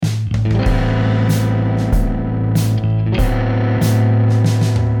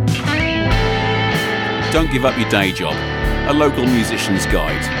Don't Give Up Your Day Job, a local musician's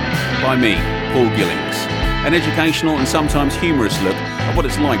guide. By me, Paul Gillings. An educational and sometimes humorous look at what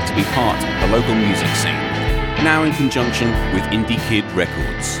it's like to be part of the local music scene. Now in conjunction with Indie Kid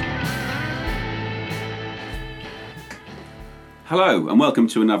Records. Hello and welcome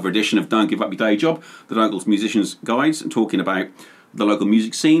to another edition of Don't Give Up Your Day Job, the local musician's guides, and talking about the local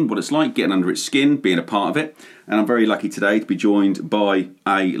music scene, what it's like, getting under its skin, being a part of it. And I'm very lucky today to be joined by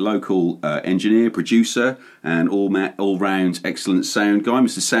a local engineer, producer, and all-round excellent sound guy,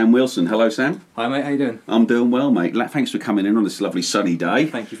 Mr. Sam Wilson. Hello, Sam. Hi, mate. How you doing? I'm doing well, mate. Thanks for coming in on this lovely sunny day.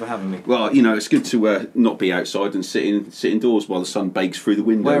 Thank you for having me. Well, you know, it's good to not be outside and sit indoors while the sun bakes through the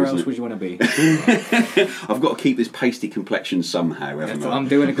window. Where else would you want to be? I've got to keep this pasty complexion somehow, haven't I? I'm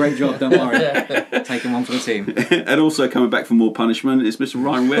doing a great job, don't worry. Taking one for the team. And also coming back for more punishment is Mr.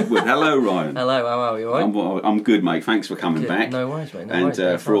 Ryan Wedgwood. Hello, Ryan. Hello, how are you? All right? I'm good, mate. Thanks for coming back. No worries, mate.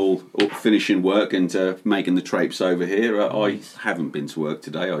 And for all finishing work and making the traipse over here. I haven't been to work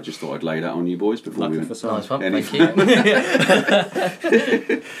today. I just thought I'd lay that on you boys before we went. Nice one, thank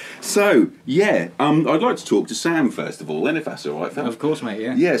you. So, yeah, I'd like to talk to Sam first of all, then, if that's all right, fella. Of course, mate,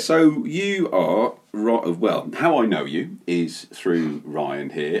 yeah. Yeah, so you are, well, how I know you is through Ryan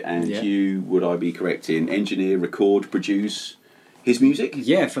here, and you, would I be correct in, engineer, record, produce his music?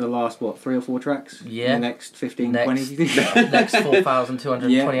 Yeah, for the last, 3 or 4 tracks? Yeah. In the next 15, 20? Next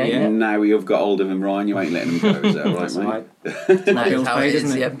 4,228. Yeah. Now you've got hold of him, Ryan, you ain't letting him go, is that right, That's mate? right. That is how it is,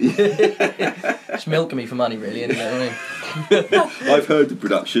 isn't it? yeah. It's milking me for money, really, isn't it? I've heard the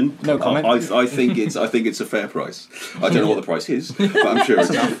production. No comment. I think it's a fair price. I don't know what the price is, but I'm sure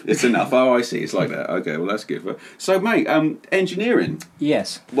it's enough. Oh, I see. It's like that. Okay, well that's good. So, mate, engineering.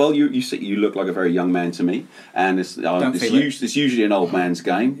 Yes. Well, you look like a very young man to me, and it's usually an old man's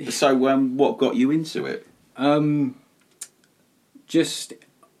game. So, what got you into it?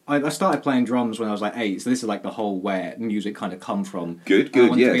 I started playing drums when I was like 8, so this is like the whole where music kind of come from. Good, I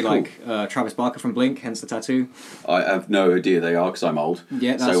wanted to be cool. like Travis Barker from Blink, hence the tattoo. I have no idea they are because I'm old.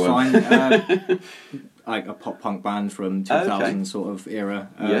 Yeah, that's fine. Like a pop punk band from 2000 sort of era.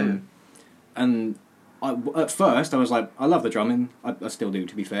 And at first I was like, I love the drumming. I still do,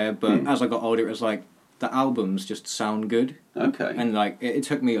 to be fair. But as I got older, it was like the albums just sound good. Okay. And like it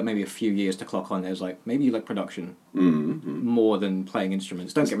took me maybe a few years to clock on. It was like maybe you like production more than playing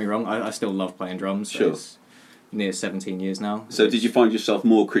instruments. Don't get me wrong. I still love playing drums. Sure. It's near 17 years now. So did you find yourself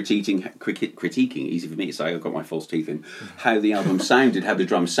more critiquing, easy for me to say, I've got my false teeth in, how the album sounded, how the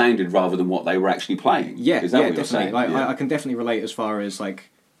drums sounded, rather than what they were actually playing? Yeah, Is that what you're definitely. saying? Like, Yeah. I can definitely relate as far as like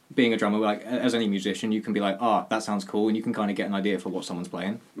being a drummer. Like as any musician, you can be like, that sounds cool, and you can kind of get an idea for what someone's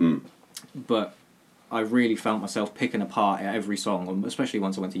playing. But I really found myself picking apart every song, especially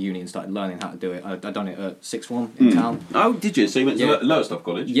once I went to uni and started learning how to do it. I'd done it at sixth form in town. Oh, did you? So you went to Lowestoft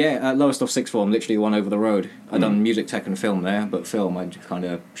College? Yeah, at Lowestoft sixth form, literally one over the road. I'd done music tech and film there, but film I just kind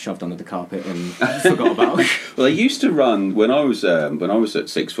of shoved under the carpet and forgot about. Well, they used to run when I was at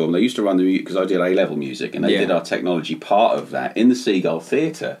sixth form. They used to run because I did A-level music, and they did our technology part of that in the Seagull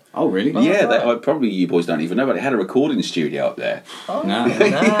Theatre. Oh, really? Yeah, probably you boys don't even know, but they had a recording studio up there. No, not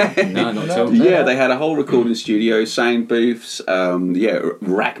at all. Yeah, they had a whole recording studio, sound booths,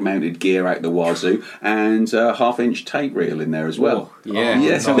 rack-mounted gear out the wazoo, and a half-inch tape reel in there as well. So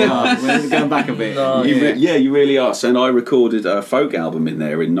we're going back a bit. You really are. So, and I recorded a folk album in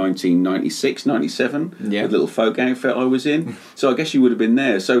there in 1996, 97, the little folk outfit I was in. So I guess you would have been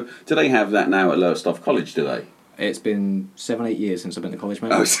there. So do they have that now at Lowestoft College, do they? It's been 7-8 years since I've been to college,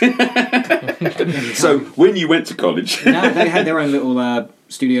 mate. Oh, so when you went to college... No, they had their own little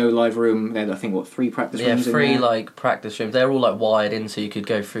studio live room. They had, I think, 3 practice rooms in there? 3 practice rooms. They're all wired in so you could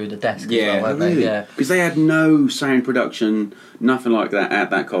go through the desk as well, weren't really? they? Yeah. Because they had no sound production, nothing like that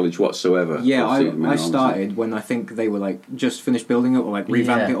at that college whatsoever. Yeah, I started when I think they were just finished building it or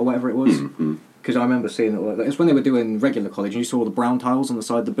revamp it or whatever it was. Because I remember seeing it. It's when they were doing regular college, and you saw all the brown tiles on the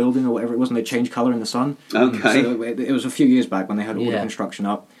side of the building or whatever it was, and they changed colour in the sun. Okay. So it was a few years back when they had all the construction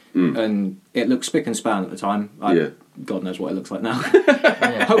up, and it looked spick and span at the time. God knows what it looks like now.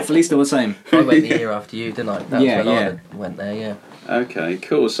 Hopefully still the same. I went the year after you, didn't I? That's when I went there, yeah. Okay,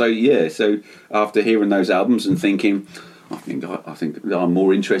 cool. So after hearing those albums and thinking... I think I'm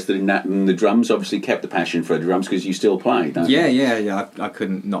more interested in that than the drums. Obviously, kept the passion for the drums because you still play, don't you? Yeah. I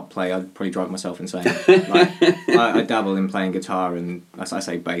couldn't not play. I'd probably drive myself insane. I dabble in playing guitar, and I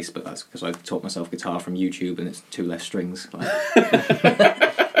say bass, but that's because I taught myself guitar from YouTube, and it's 2 less strings. I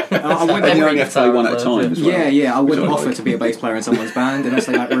wouldn't you only have to play one at a time as well. Yeah, I wouldn't offer to be a bass player in someone's band unless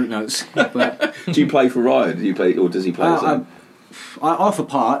they like root notes. But do you play for Ryan? Do you play, or does he play his own? I offer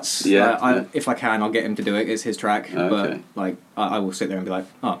parts. Yeah. If I can, I'll get him to do it. It's his track. Okay. But like, I will sit there and be like,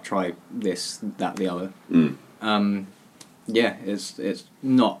 oh, try this, that, the other. Yeah, it's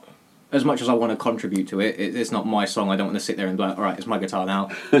not as much as I want to contribute to it. It's not my song. I don't want to sit there and be like, all right, it's my guitar now.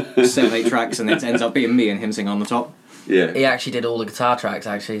 7, 8 tracks, and it ends up being me and him singing on the top. Yeah. He actually did all the guitar tracks,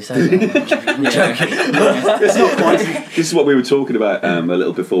 actually. So It's not quite. This is what we were talking about a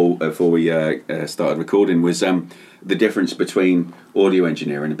little before we started recording, was the difference between audio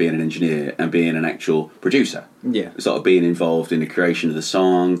engineering and being an engineer and being an actual producer. Yeah. Sort of being involved in the creation of the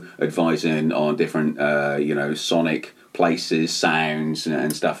song, advising on different, sonic places, sounds,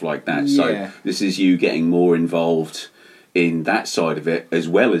 and stuff like that. Yeah. So this is you getting more involved in that side of it as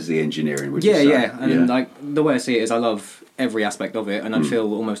well as the engineering, would you say? Yeah, and like the way I see it is I love every aspect of it, and I'd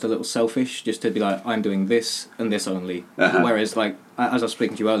feel almost a little selfish just to be like, I'm doing this and this only. Whereas like, as I was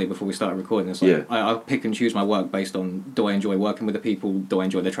speaking to you earlier before we started recording, it's like, I pick and choose my work based on, do I enjoy working with the people, do I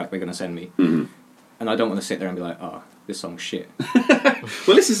enjoy the track they're going to send me? And I don't want to sit there and be like, oh, this song's shit.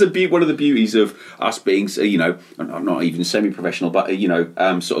 Well, this is one of the beauties of us being, I'm not even semi-professional, but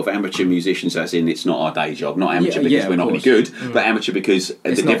sort of amateur musicians. As in, it's not our day job. Not amateur because we're not any good, but amateur because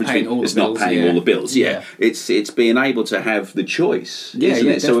the difference between it's not paying all the bills. Yeah, it's being able to have the choice. Isn't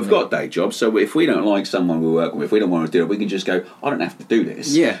it? So we've got day jobs. So if we don't like someone we work with, if we don't want to do it, we can just go, I don't have to do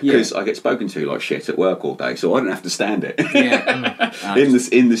this. Because I get spoken to like shit at work all day, so I don't have to stand it.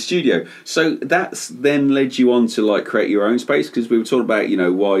 in the studio. So that's then led you on to like create your own space, because we were talking about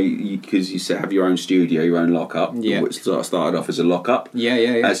why, because you have your own studio, your own lock-up, which started off as a lock-up.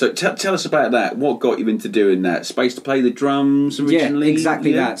 So tell us about that. What got you into doing that? Space to play the drums originally? Yeah,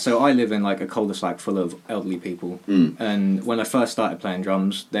 exactly that. So I live in like a cul-de-sac full of elderly people, and when I first started playing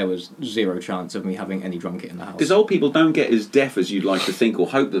drums, there was zero chance of me having any drum kit in the house. Because old people don't get as deaf as you'd like to think or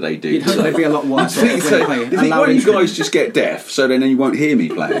hope that they do. You'd hope they'd be a lot worse. You think, why don't you guys just get deaf, so then you won't hear me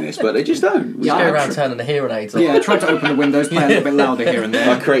playing this? But they just don't. Just go around turning the hearing aids on. Yeah, I tried to open the windows, play a little bit louder here and there.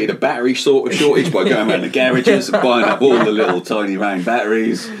 I created a battery shortage by going around the garages and buying up all the little tiny round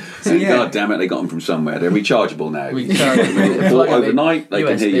batteries. So God damn it, they got them from somewhere. They're rechargeable now. Overnight, they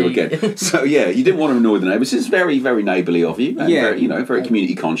can hear you again. So you didn't want to annoy the neighbours. It's very, very neighbourly of you. And very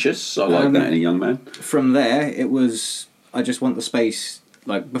community conscious. I like that in a young man. From there, it was, I just want the space.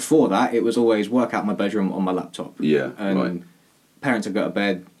 Like before that, it was always work out my bedroom on my laptop. Yeah, and parents would go to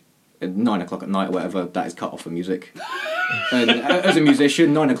bed at 9 o'clock at night or whatever. That is cut off for music. And as a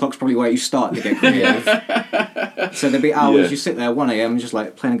musician, 9 o'clock's probably where you start to get creative. So there'd be hours you sit there 1 a.m. just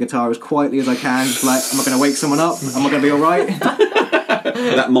like playing a guitar as quietly as I can. Just like, am I going to wake someone up? Am I going to be all right?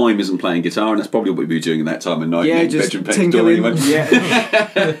 That mime isn't playing guitar, and that's probably what we'd be doing at that time of night. Yeah, just tinkling. But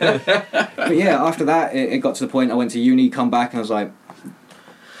after that, it got to the point I went to uni, come back, and I was like,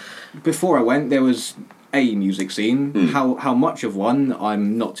 before I went, there was a music scene. How much of one,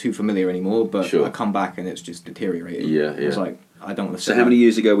 I'm not too familiar anymore, but I come back and it's just deteriorated. I was like, I don't want to. So how many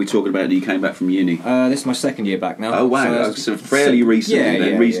years ago are we talking about that you came back from uni? This is my second year back now. Oh wow, so fairly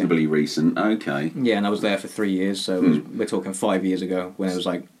recent, reasonably recent. Okay. Yeah, and I was there for 3 years, so we're talking 5 years ago when it was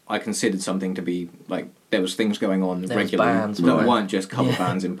like I considered something to be like there was things going on regularly that weren't just cover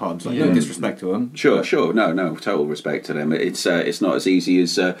bands in pubs. Like no disrespect to them. Sure. No, total respect to them. It's not as easy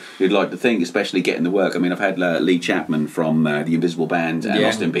as you'd like to think, especially getting the work. I mean, I've had Lee Chapman from the Invisible Band and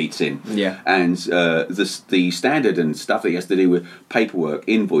Austin Beats in, and the standard and stuff that he has to do with paperwork,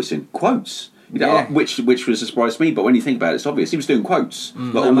 invoicing, quotes. Which was a surprise to me, but when you think about it, it's obvious. He was doing quotes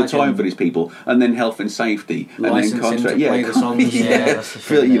all the time for these people, and then health and safety, and then contract. Play the songs. That's the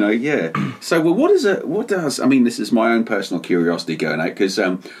thing, So, well, what does? I mean, this is my own personal curiosity going out because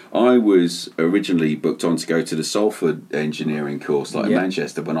I was originally booked on to go to the Salford engineering course, in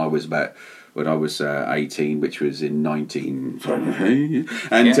Manchester, when I was 18, which was in 19...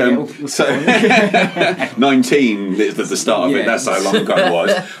 And so 19 is the start of it, that's how long ago it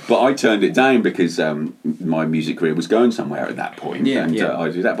was. But I turned it down because my music career was going somewhere at that point, I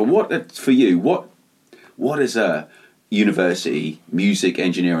do that. But what, for you, what does a university music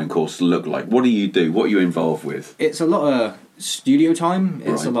engineering course look like? What do you do? What are you involved with? It's a lot of studio time.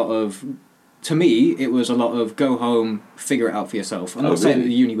 It's a lot of... To me, it was a lot of go home, figure it out for yourself. I'm not saying that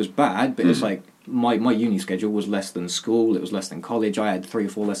the uni was bad, but it's like my uni schedule was less than school, it was less than college. I had 3 or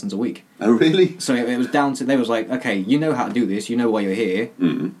 4 lessons a week. Oh, really? So it was down to, they was like, okay, you know how to do this, you know why you're here,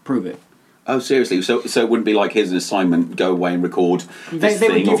 prove it. Oh, seriously? So it wouldn't be like, here's an assignment, go away and record this They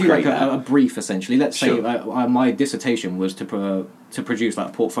thing would give you like a brief, essentially. Let's say my dissertation was to produce like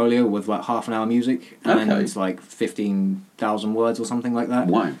a portfolio with like half an hour music and it's like 15,000 words or something like that.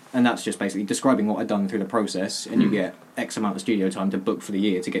 Wow. And that's just basically describing what I'd done through the process, and you get X amount of studio time to book for the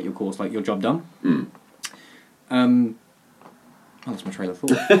year to get your course, like your job done. Oh, that's my trail of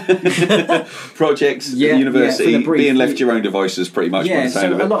thought. Projects, Yeah, university, yeah, for the brief, being left to your own devices, pretty much. by Yeah, the so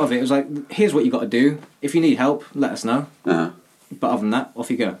sound of a it. lot of it was like, here's what you got to do. If you need help, let us know. Uh-huh. But other than that,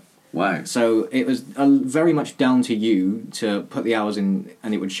 off you go. Wow. So it was very much down to you to put the hours in,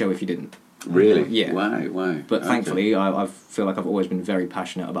 and it would show if you didn't. Really? Yeah. Wow. But Okay. thankfully, I feel like I've always been very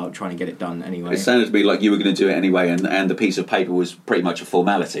passionate about trying to get it done anyway. It sounded to me like you were going to do it anyway, and the piece of paper was pretty much a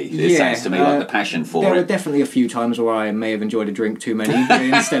formality. It sounds to me like the passion for there it. were definitely a few times where I may have enjoyed a drink too many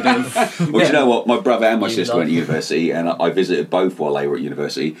instead of... Well, do you know what? My brother and my You sister love- went to university, and I visited both while they were at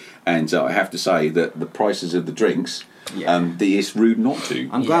university. And I have to say that the prices of the drinks, Yeah. it's rude not to.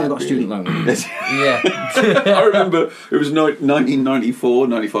 I'm glad I got a really. student loan. Yeah. I remember it was 1994,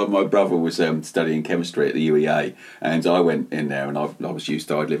 95. My brother was studying chemistry at the UEA, and I went in there, and I was used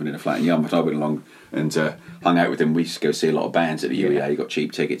to, I'd living in a flat in Yarmouth. I went along and hung out with him. We used to go see a lot of bands at the UEA. He got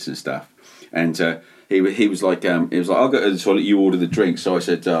cheap tickets and stuff, and he was like, I'll go to the toilet. You order the drink. So I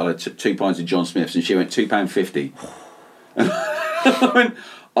said, I'll have 2 pints of John Smiths, and she went £2.50.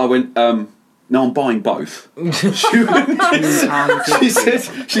 I went. No, I'm buying both. She said,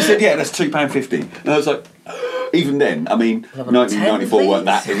 yeah, that's £2.50. And I was like, even then, I mean, Have a 1994 weren't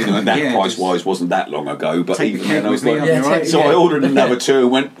that, Yeah, price-wise wasn't that long ago, but Take the even cake then I was with me, like, I'll be right. so I ordered another two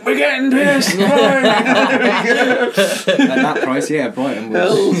and went, we're getting pissed. At that price, yeah, Brighton was...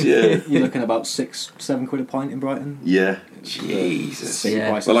 Hells, yeah. You're looking about £6-7 a pint in Brighton. Yeah, Jesus. Big Yeah.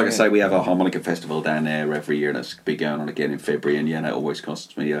 prices, Well, like I yeah. say, we have a harmonica festival down there every year, and that's be going on again in February. And yeah, that always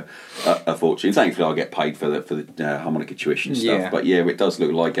costs me a fortune. Thankfully, I get paid for the harmonica tuition stuff. Yeah. But yeah, it does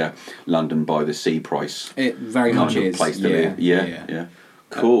look like a London by the Sea price It very kind much of is. place to live. Yeah.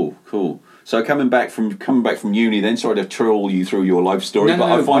 Cool. So coming back from uni, then sorry to trawl you through your life story, No, but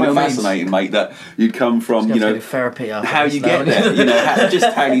no, I find by it all means. fascinating, mate, that you'd come from Just go to therapy after how this you now. get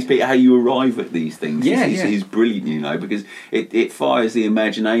there, how these people, how you arrive at these things is brilliant, because it fires the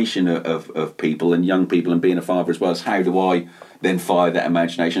imagination of people and young people, and being a father as well as how do I then fire that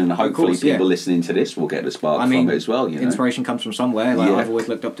imagination, and hopefully course, yeah. people listening to this will get the spark from it as well. Inspiration comes from somewhere. Like Yeah. I've always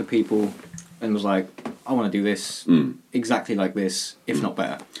looked up to people and was like, I want to do this exactly like this, if not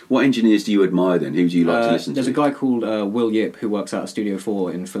better. What engineers do you admire then? Who do you like to listen There's to? a guy called Will Yip who works out of Studio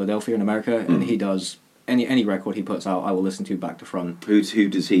 4 in Philadelphia in America, and he does any record he puts out, I will listen to back to front. Who does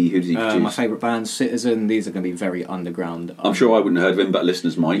he produce? My favourite band, Citizen. These are going to be very underground. I'm sure I wouldn't have heard of him, but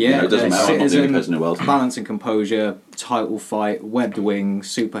listeners might. Yeah, it doesn't matter. I'm not the only person who else. Balance and Composure, Title Fight, Webbed Wing,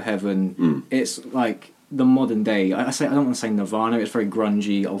 Super Heaven. It's like the modern day. I don't want to say Nirvana. It's very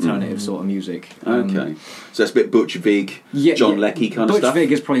grungy, alternative sort of music. Okay, so that's a bit Butch Vig, John Leckie kind of Butch stuff.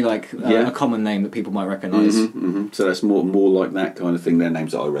 Vig is probably like Yeah. a common name that people might recognise. So that's more like that kind of thing. They're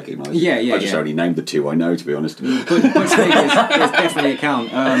names that I recognise. Yeah, I just yeah. only named the two I know, to be honest. Butch Vig is definitely a count.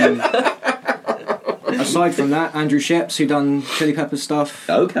 Aside from that, Andrew Sheps, who done Chili Peppers stuff.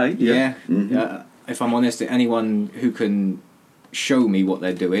 Okay, yeah. If I'm honest, anyone who can show me what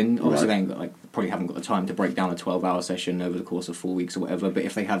they're doing, obviously Right. they ain't probably haven't got the time to break down a 12-hour session over the course of 4 weeks or whatever, but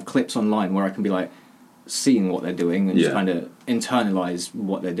if they have clips online where I can be like seeing what they're doing and just Yeah. kind of internalise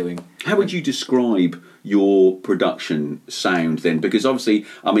what they're doing. How would you describe your production sound then? Because obviously,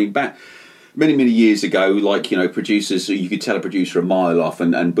 I mean, back many years ago, like, producers, you could tell a producer a mile off,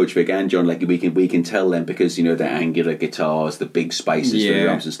 and Butch Vig and John Leckie, we can tell them because their angular guitars, the big spaces for the Yeah.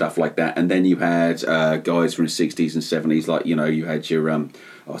 drums and stuff like that. And then you had guys from the 60s and 70s, like you had your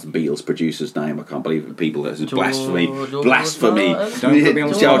the Beatles producer's name. I can't believe it. People, that's blasphemy. George Blasphemy. Martin. Don't put me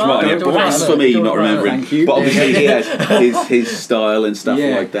on the George spot. Martin. Don't put me on the Blasphemy, spot. not remembering. Thank you. But obviously he has his style and stuff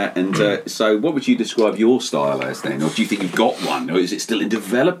Yeah. like that. And so what would you describe your style as then? Or do you think you've got one? Or is it still in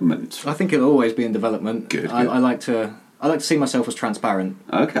development? I think it'll always be in development. Good. I like to see myself as transparent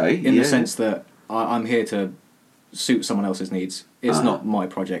Okay. in the sense that I'm here to suit someone else's needs. It's not my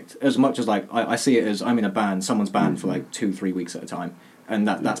project. As much as I see it as I'm in a band, someone's band for like 2-3 weeks at a time, and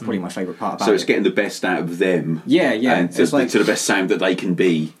that's probably my favourite part about it. So it's getting the best out of them. Yeah. And to It's like, the best sound that they can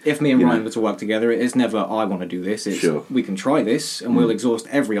be. if me and you Ryan know. were to work together, it's never I want to do this. It's Sure. we can try this and we'll exhaust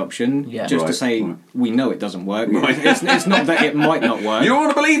every option Yeah. just to Right, say right. we know it doesn't work. Right. It's not that it might not work. You don't want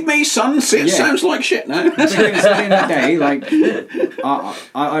to believe me, son? It Yeah. sounds like shit now. Because at the end of the day, like,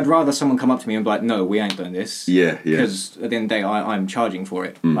 I'd rather someone come up to me and be like, no, we ain't doing this. Yeah. Because at the end of the day, I'm charging for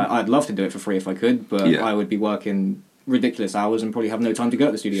it. Like, I'd love to do it for free if I could, but Yeah. I would be working ridiculous hours and probably have no time to go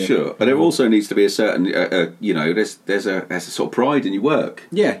to the studio. Sure, but there also needs to be a certain, there's a sort of pride in your work.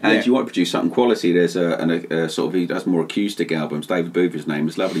 Yeah, and yeah. you want to produce something quality. There's a sort of, he does more acoustic albums. David Booth, his name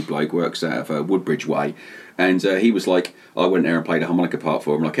is, lovely bloke, works out of Woodbridge Way, and he was like, I went there and played a harmonica part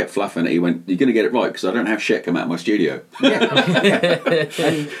for him, and I kept fluffing it. He went, "You're going to get it right because I don't have shit come out of my studio." And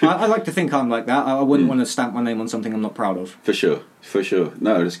I like to think I'm like that. I wouldn't want to stamp my name on something I'm not proud of. For sure. For sure.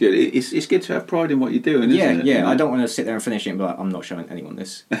 No, that's good. It's good to have pride in what you're doing, isn't it? Yeah. You know? I don't want to sit there and finish it and be like, I'm not showing anyone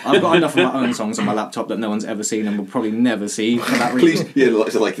this. I've got enough of my own songs on my laptop that no one's ever seen and will probably never see for that reason. Please,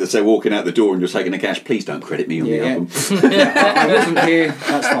 yeah, like they say, walking out the door and you're taking the cash. Please don't credit me on the album. I wasn't here.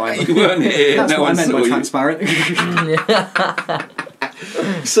 That's fine. You weren't here. That's no what I one meant saw by you. transparent.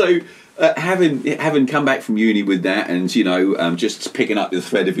 So, having come back from uni with that, and just picking up the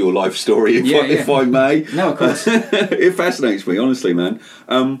thread of your life story, if I may. No, of course. It fascinates me, honestly, man.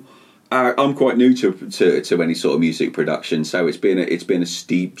 I'm quite new to any sort of music production, so it's been a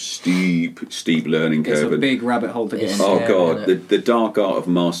steep learning curve. It's a big rabbit hole to get into. Oh God, the dark art of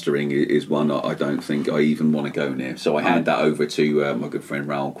mastering is one I don't think I even want to go near. So I hand that over to my good friend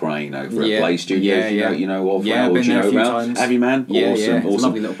Raoul Crane over at Play Studios. You know of Raoul? Been there a few Raoul? times. Have you, man? Yeah, awesome. It's a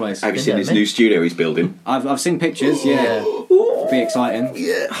lovely little place. Have you seen his new studio he's building? I've seen pictures. Yeah, be exciting.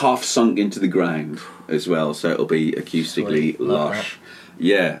 Yeah, half sunk into the ground as well, so it'll be acoustically lush.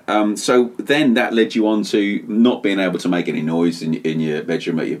 Yeah. So then that led you on to not being able to make any noise in your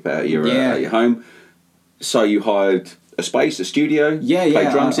bedroom at your home. So you hired a studio.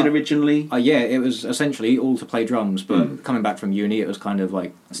 Played drums in originally. It was essentially all to play drums. But coming back from uni, it was kind of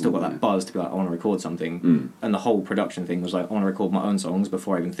like I still got that buzz to be like I want to record something. And the whole production thing was like I want to record my own songs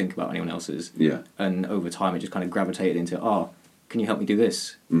before I even think about anyone else's. Yeah. And over time, it just kind of gravitated into can you help me do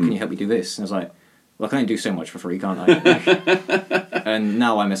this? Can you help me do this? And I was like, well, I can only do so much for free, can't I? And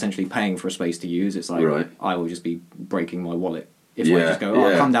now I'm essentially paying for a space to use. It's like I will just be breaking my wallet if I just go,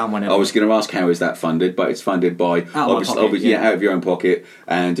 come down whenever. I was going to ask how is that funded, but it's funded by obviously out of your own pocket,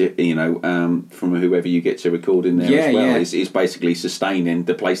 and from whoever you get to record in there as well. It's basically sustaining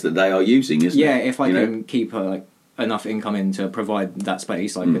the place that they are using, isn't it? Yeah, if I can keep enough income in to provide that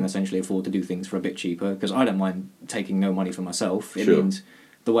space, I can essentially afford to do things for a bit cheaper because I don't mind taking no money for myself. It means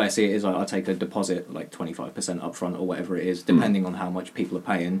the way I see it is I take a deposit like 25% up front or whatever it is, depending on how much people are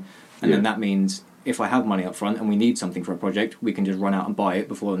paying. And then that means if I have money up front and we need something for a project, we can just run out and buy it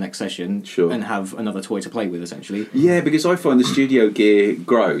before the next session and have another toy to play with, essentially. Yeah, because I find the studio gear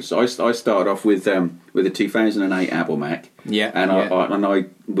grows. I started off with a 2008 Apple Mac. And I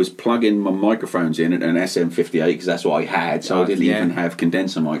was plugging my microphones in at an SM58 because that's what I had. So I didn't even have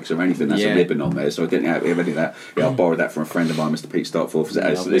condenser mics or anything. That's a ribbon on there, so I didn't have any of that. Yeah, I borrowed that from a friend of mine, Mr. Pete Starkforth.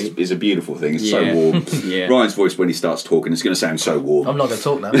 It's a beautiful thing. It's so warm. Ryan's voice when he starts talking, it's going to sound so warm. I'm not going to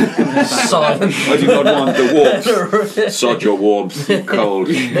talk now. Silent. I do not want the warmth. Sod your warmth, you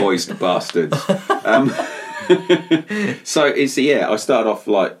cold-voiced bastards. So I started off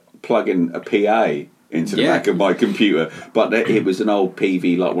like plugging a PA into the back of my computer, but it was an old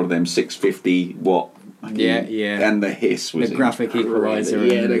PV, like one of them 650 watt. And the hiss was the graphic equalizer.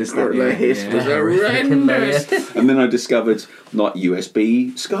 The hiss was horrendous. And then I discovered like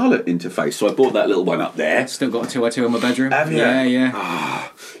USB Scarlett interface, so I bought that little one up there. Still got a 2x2 in my bedroom. Have you? Yeah.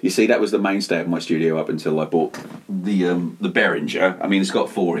 You see, that was the mainstay of my studio up until I bought the Behringer. I mean, it's got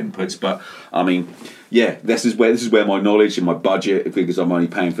 4 inputs, but I mean, this is where my knowledge and my budget, because I'm only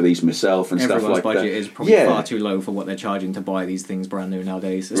paying for these myself and Everyone's stuff like that. Everyone's budget is probably far too low for what they're charging to buy these things brand new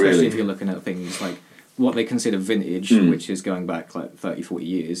nowadays, especially if you're looking at things like what they consider vintage, which is going back like 30, 40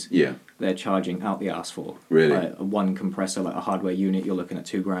 years. Yeah. They're charging out the ass for. Really? Like one compressor, like a hardware unit, you're looking at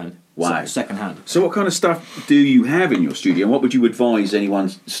 $2,000. Wow. Second hand. So what kind of stuff do you have in your studio, and what would you advise anyone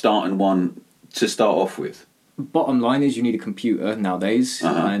starting one to start off with? Bottom line is you need a computer nowadays,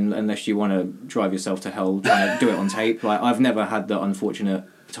 and unless you want to drive yourself to hell trying to do it on tape. Like I've never had the unfortunate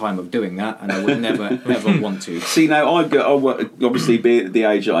time of doing that, and I would never want to. See, now I obviously be at the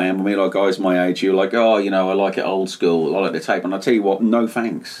age I am. I mean, like guys my age, you're like, I like it old school. I like the tape, and I tell you what, no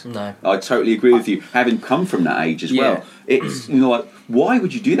thanks. No, I totally agree with you. Having come from that age as well, it's like, why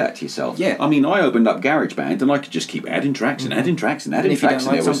would you do that to yourself? Yeah. I mean, I opened up GarageBand and I could just keep adding tracks and adding tracks and adding tracks.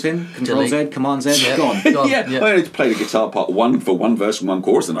 And if you don't like something, Control Z, Command Z, gone. I had to play the guitar part one for one verse and one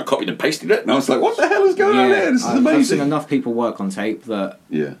chorus, and I copied and pasted it, and I was like, what the hell is going on there? This is amazing. I've seen enough people work on tape that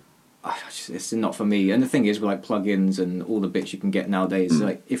it's not for me. And the thing is, with like plugins and all the bits you can get nowadays,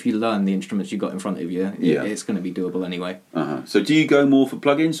 like if you learn the instruments you got in front of you, it's going to be doable anyway. So do you go more for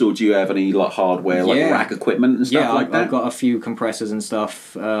plugins, or do you have any like hardware, like rack equipment and stuff like that? I've got a few compressors and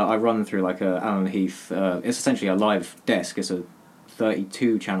stuff. I run through like a Allen Heath. It's essentially a live desk. It's a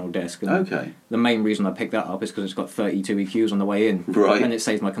 32 channel desk. And the main reason I picked that up is because it's got 32 EQs on the way in. Right. And it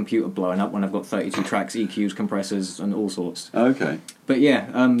saves my computer blowing up when I've got 32 tracks, EQs, compressors, and all sorts. Okay. But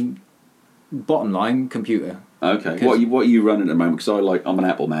bottom line, computer. Okay. What are you running at the moment? Because I'm an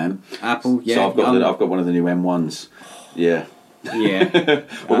Apple man. Apple, yeah. So I've got one of the new M1s. Yeah. Yeah.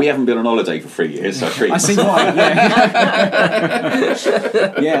 Well, we haven't been on holiday for 3 years, so treat I us. see why. Yeah.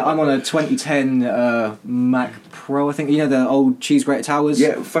 Yeah, I'm on a 2010 Mac Pro. I think you know the old cheese grater towers.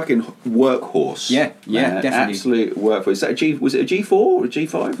 Yeah, fucking workhorse. Yeah, Man, definitely. Absolute workhorse. Is that a G? Was it a G4 or a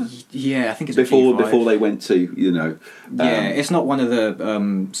G5? Yeah, I think it's Before a G5. before they went to Yeah, it's not one of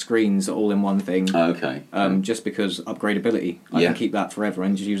the screens all-in-one thing. Okay. Just because upgradability, I Yeah. can keep that forever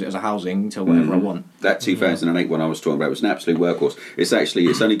and just use it as a housing till whatever I want. That 2008 one I was talking about was an absolute workhorse. It's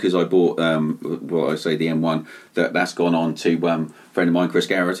only because I bought the M1 that's gone on to a friend of mine, Chris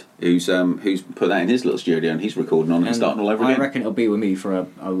Garrett, who's put that in his little studio and he's recording on it and starting all over again. I reckon it'll be with me for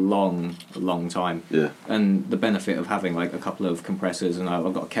a long time. Yeah. And the benefit of having like a couple of compressors, and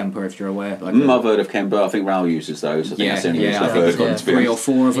I've got a Kemper if you're aware. Like I've heard of Kemper. I think Raoul uses those. I think that's the only reason I've heard one, to be 3 or honest.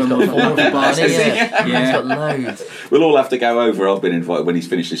 4 of them. He's got 4 of them. Bastards. Yeah. Yeah. He's got loads. We'll all have to go over. I've been invited when he's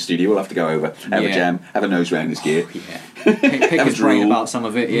finished his studio. We'll have to go over, have a Yeah. jam, have a nose round his gear. Yeah. Pick Have a his brain drool. about some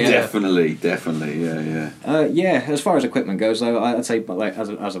of it. Yeah. Definitely, yeah. Yeah, as far as equipment goes, though, I'd say, like as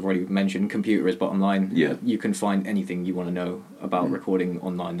I've already mentioned, computer is bottom line. Yeah. You can find anything you want to know about recording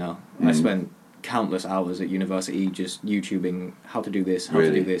online now. I spent countless hours at university just YouTubing how to do this, how to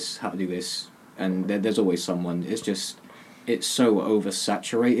Really? do this, how to do this, and there's always someone. It's so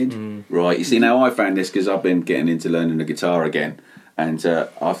oversaturated. Right, you see, now I found this because I've been getting into learning the guitar again, and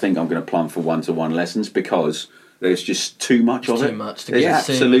I think I'm going to plumb for one-to-one lessons because there's just too much of it. Too much to There's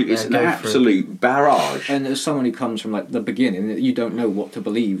consume it's and an go through. absolute barrage. And as someone who comes from like the beginning, you don't know what to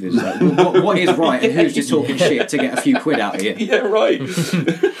believe. Is like, what is right and who's just talking shit to get a few quid out of you. Yeah, right.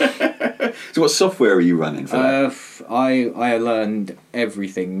 So what software are you running for that? I learned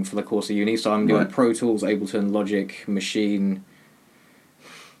everything for the course of uni, so I'm doing Right. Pro Tools, Ableton, Logic, Machine,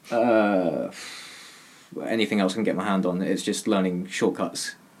 anything else I can get my hand on. It's just learning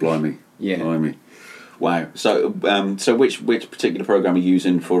shortcuts. Blimey. Yeah. Blimey. Wow. So, so which particular program are you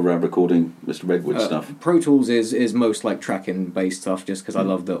using for recording Mr. Redwood stuff? Pro Tools is most like tracking based stuff, just because I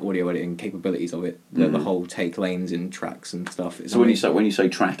love the audio editing capabilities of it. The whole take lanes in tracks and stuff. It's So when you say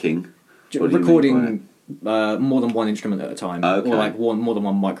tracking, what do you mean by recording more than one instrument at a time, Okay. or like more than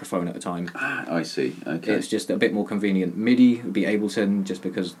one microphone at a time. that? I see. Okay. It's just a bit more convenient. MIDI would be Ableton, just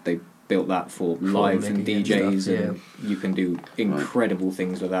because they built that for live and MIDI and DJs, stuff, and you can do incredible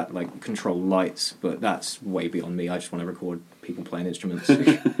things with that, like control lights. But that's way beyond me. I just want to record people playing instruments.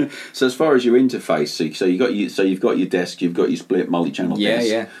 So as far as your interface, so you've got your desk, you've got your split multi-channel desk.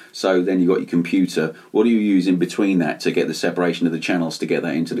 Yeah. So then you've got your computer. What do you use in between that to get the separation of the channels to get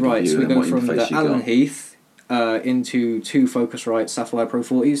that into the Right, computer? so we and go what from interface the you Allen got? Heath into 2 Focusrite Sapphire Pro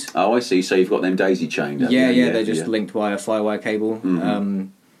 40s. Oh, I see. So you've got them daisy chained. haven't Yeah, you? they're just linked via Firewire cable.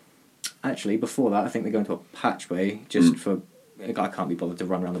 Actually, before that, I think they go into a patch bay just for. I can't be bothered to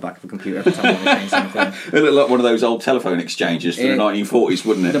run around the back of a computer every time I want to change something. It looked like one of those old telephone exchanges from the 1940s,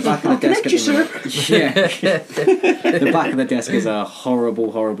 wouldn't it? The back of the desk. Thank you, sir. The back of the desk is a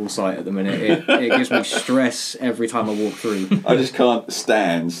horrible sight at the minute. It gives me stress every time I walk through. I just can't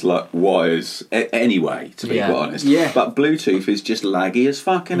stand like wires anyway, to be Yeah. quite honest. Yeah. But Bluetooth is just laggy as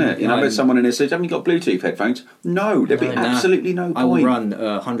fuck, isn't it? You know, I bet someone in there says, "Haven't you got Bluetooth headphones?" No, there'd be No. absolutely no point. I will run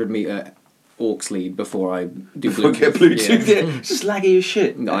a 100-meter aux lead before I do Before I Bluetooth. get Bluetooth, Yeah. yeah. It's just laggy as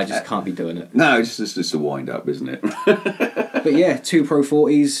shit. No, I just can't be doing it. No, it's just a wind up, isn't it? But yeah, 2 Pro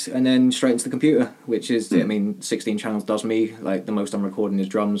 40s and then straight into the computer, which is, I mean, 16 channels does me. Like, the most I'm recording is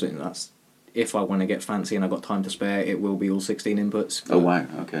drums, and that's, if I want to get fancy and I've got time to spare, it will be all 16 inputs. Oh wow,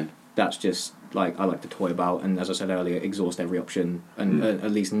 okay. That's just, like, I like to toy about, and as I said earlier, exhaust every option, and at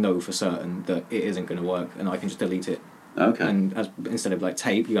least know for certain that it isn't going to work, and I can just delete it. Okay. And instead of, like,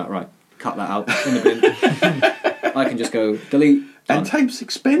 tape, you go, right, cut that out in the bin. I can just go, delete, done. And tape's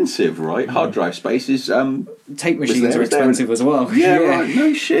expensive, right? Hard drive space is Tape machines there- are expensive as well. yeah, right.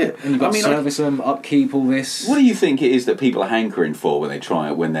 No shit. And you've got I mean, to service them, upkeep, all this. what do you think it is that people are hankering for when they try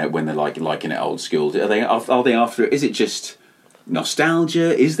it? When they're liking it old school? Are they after it? Is it just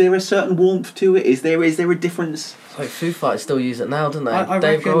nostalgia? Is there a certain warmth to it? Is there a difference? Like Foo Fighters still use it now, don't they? I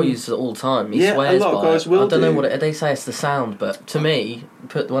Dave reckon- Grohl uses it all the time. He Yeah, a swears lot of by guys it. will I don't know do. what it, they say. It's the sound, but to me,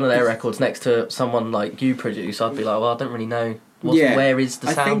 put one of their records next to someone like you produce, I'd be like, well, I don't really know. Where is the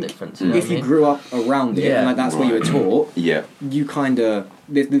I sound think difference? You know if what I you mean? grew up around it, Yeah. and like that's where you were taught, Yeah. you kind of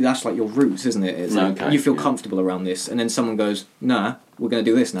that's like your roots, isn't it? It's like Okay, you feel yeah. comfortable around this, and then someone goes, "Nah, we're going to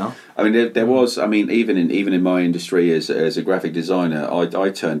do this now." I mean, there was. I mean, even in my industry as a graphic designer, I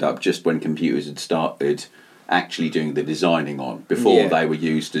turned up just when computers had started actually doing the designing on. Before Yeah. they were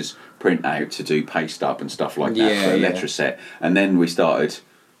used as printout to do paste up and stuff like that Yeah, for a yeah. letter set, and then we started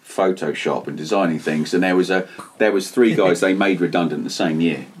Photoshop and designing things, and there was 3 guys they made redundant the same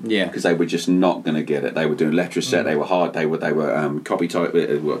year. Yeah. Because they were just not going to get it. They were doing Letraset. They were hard. They were copy type.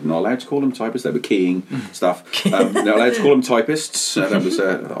 Not allowed to call them typists. They were keying stuff. Not allowed to call them typists. That was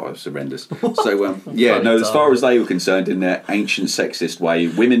it was horrendous. So as far as they were concerned, in their ancient sexist way,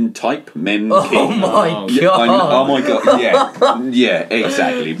 women type, men key. Oh my god! Oh my god! Yeah,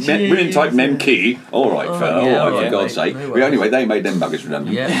 exactly. Women type, men key. All right, fella. For God's sake. Anyway, they made them buggers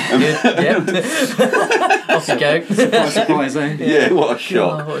redundant. Yeah. Off you go. Surprise, eh? Yeah, what a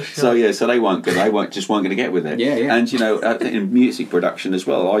shock. So they weren't good. They weren't going to get with it. Yeah. And in music production as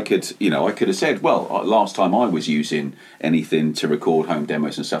well, I could have said, well, last time I was using anything to record home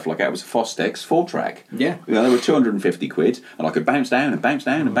demos and stuff like that, it was a Fostex 4-track. Yeah. They were 250 quid, and I could bounce down and bounce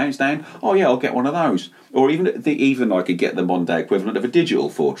down and bounce down. Oh yeah, I'll get one of those. Or even I could get the modern day equivalent of a digital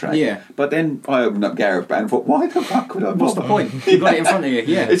 4-track. Yeah. But then I opened up GarageBand and thought, why the fuck would I? What's the point? You've got it in front of you.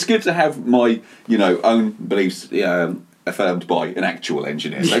 Yeah. It's good to have my own beliefs affirmed by an actual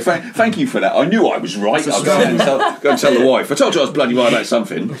engineer. So thank you for that. I knew I was right. I'll go and tell the wife. I told you I was bloody right about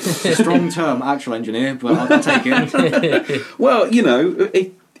something. Strong term, actual engineer, but I'll take it. Well,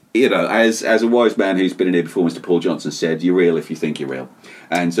 as a wise man who's been in here before, Mr. Paul Johnson said, you're real if you think you're real.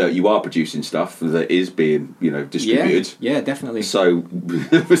 And you are producing stuff that is being, distributed. Yeah, definitely. So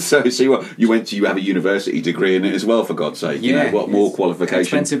you have a university degree in it as well, for God's sake. Yeah. What more qualification?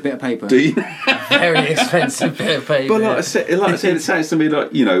 Expensive bit of paper. Do you? Very expensive bit of paper. But like I said, it sounds to me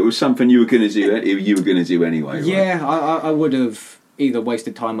like it was something you were going to do. You were going to do anyway. Right? Yeah, I would have either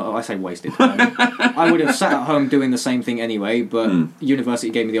wasted time. I say wasted time. I would have sat at home doing the same thing anyway. But university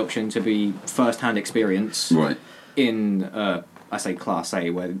gave me the option to be first-hand experience. Right. In I say Class A,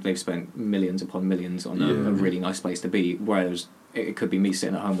 where they've spent millions upon millions on a really nice place to be, whereas it could be me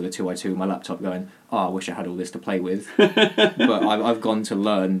sitting at home with a 2i2 and my laptop going, I wish I had all this to play with. But I've gone to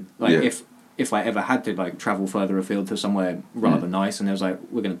learn, if I ever had to travel further afield to somewhere rather nice, and they was like,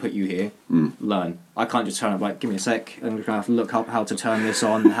 we're going to put you here, learn. I can't just turn up give me a sec, and I'm going to have to look up how to turn this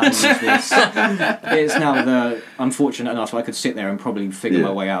on, how to use this. It's now unfortunate enough I could sit there and probably figure my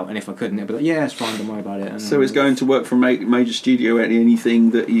way out, and if I couldn't, it'd be like, yeah, it's fine, don't worry about it. And, so it's going to work for a major studio,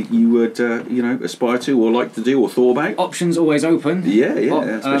 anything that you would aspire to or like to do or thought about? Options always open. Yeah,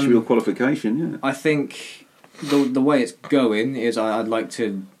 especially with qualification, yeah. I think the way it's going is I'd like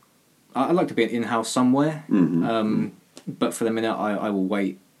to be an in-house somewhere, but for the minute I will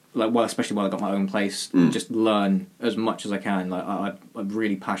wait. Especially while I got my own place, just learn as much as I can. I'm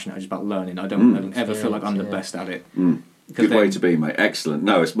really passionate just about learning. I don't ever feel like I'm the best at it. Good way to be, mate. Excellent.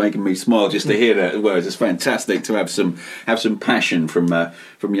 No, it's making me smile just to hear that words. It's fantastic to have some passion from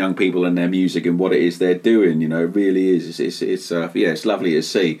young people and their music and what it is they're doing. It really is. It's lovely to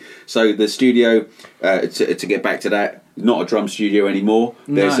see. So the studio, to get back to that. Not a drum studio anymore.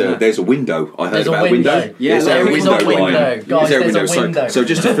 There's a window. I heard about a window. Yeah, there is a window. Guys, there's a window. So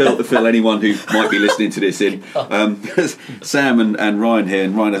just to fill anyone who might be listening to this in, Sam and Ryan here,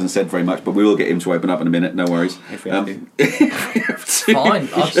 and Ryan hasn't said very much, but we will get him to open up in a minute. No worries. If we have to. Fine,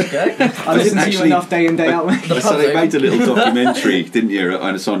 I'll just go. I listen to you enough day in day out. So they made a little documentary, didn't you?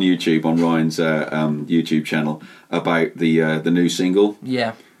 And it's on YouTube, on Ryan's YouTube channel, about the new single.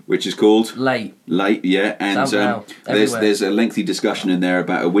 Yeah. Which is called Late, yeah, and there's a lengthy discussion in there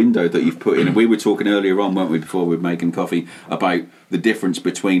about a window that you've put in. And we were talking earlier on, weren't we, before we were making coffee, about the difference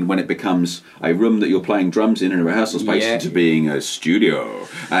between when it becomes a room that you're playing drums in a rehearsal space to being a studio,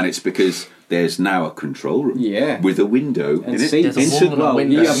 and it's because there's now a control room with a window and in it. There's a wall and a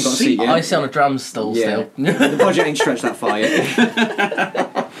window. You haven't got a seat yet. I sit on a drum stool still. The budget ain't stretched that far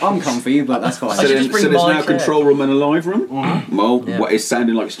yet. I'm comfy, but that's fine. So there's now a control room and a live room? Mm-hmm. Well, it's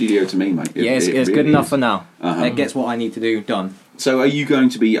sounding like a studio to me, mate. It's really good enough for now. Uh-huh. It gets what I need to do done. So are you going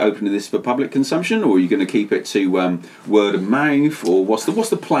to be opening this for public consumption, or are you going to keep it to word of mouth, or what's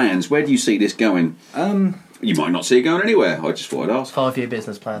the plans? Where do you see this going? You might not see it going anywhere. I just thought I'd ask. 5-year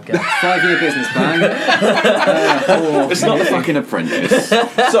business plan, guys. 5-year business plan. It's not the fucking Apprentice.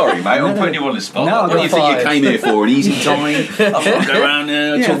 Sorry, mate, I'm putting you on the spot. No, what do you think you came here for? An easy time? I want to go around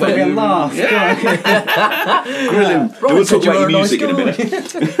there and talk about a laugh. Brilliant. We'll talk about your music in a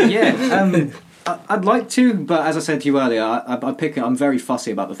minute. I'd like to, but as I said to you earlier, I'm very fussy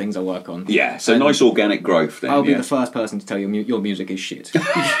about the things I work on. Yeah, so nice organic growth then. I'll be the first person to tell you your music is shit.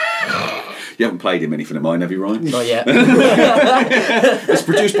 You haven't played him anything of mine, have you, Ryan? Not yet. It's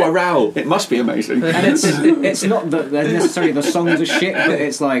produced by Raoul. It must be amazing. And it's not that necessarily the songs are shit, but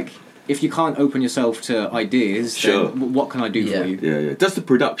it's like, if you can't open yourself to ideas, then what can I do for you? Yeah. Does the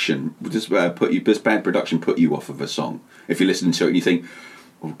production, does bad production put you off of a song? If you're listening to it and you think,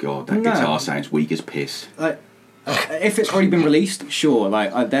 oh God, that guitar sounds weak as piss. If it's already been released, sure.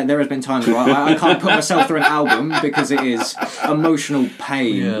 Like there has been times where I can't put myself through an album because it is emotional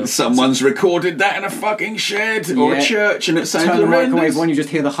pain. Yeah. Someone's recorded that in a fucking shed or a church, and it sounds Turn the horrendous. microwave on, you just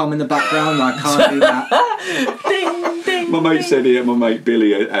hear the hum in the background. I can't do that. Ding, ding, My mate ding. said my mate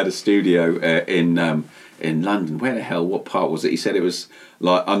Billy had a studio in London. Where the hell? What part was it? He said it was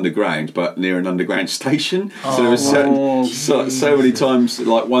like underground, but near an underground station. So there was so many times,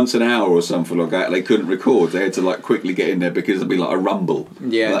 like once an hour or something like that, they couldn't record. They had to like quickly get in there because it'd be like a rumble.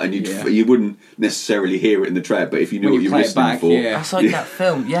 Yeah, and you wouldn't necessarily hear it in the track, but if you knew When what you you were play it listening back, for, yeah. That's like that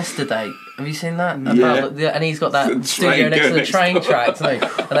film Yesterday. Have you seen that? Yeah. About and he's got that The studio train next to the going train next tracks, and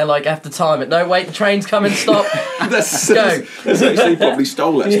they like have to time it. No, wait, the train's coming. Stop. that's Go. that's actually probably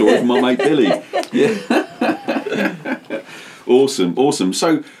stole that story from my mate Billy. Yeah. Awesome.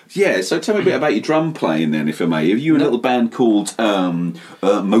 So tell me a bit about your drum playing then, if I may. Have you a little band called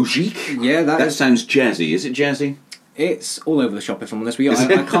Mojique? Yeah, that sounds jazzy. Is it jazzy? It's all over the shop, if I'm honest with you.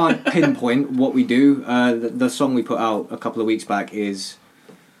 I can't pinpoint what we do. The song we put out a couple of weeks back is...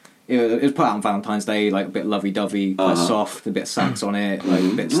 It was put out on Valentine's Day, like a bit lovey-dovey, quite soft, a bit of sax on it, like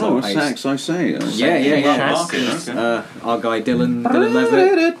a bit slow paced. Sax, I say. Yeah. Okay. Our guy Dylan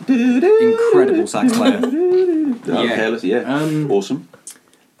Levitt, incredible sax player. Awesome.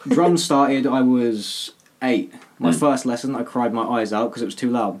 Drums started, I was 8. My first lesson, I cried my eyes out because it was too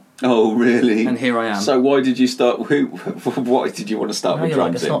loud. Oh, really? And here I am. So why did you start... Why did you want to start No, with you're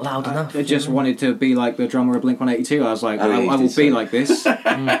like, drums it's not loud enough. I just wanted to be like the drummer of Blink-182. I was like, I will be like this.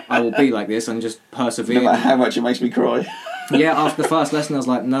 I will be like this, and just persevere. No matter how much it makes me cry. Yeah, after the first lesson, I was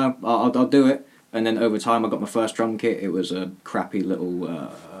like, no, I'll do it. And then over time, I got my first drum kit. It was a crappy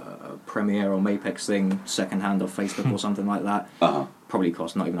little Premiere or Mapex thing, second-hand off Facebook or something like that. Probably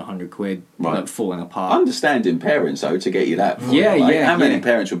cost not even £100, like falling apart. Understanding parents, though, to get you that. Yeah. How many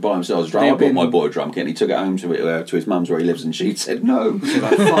parents would buy themselves a drum? I bought my boy a drum kit and he took it home to his mum's where he lives, and she said, no. She's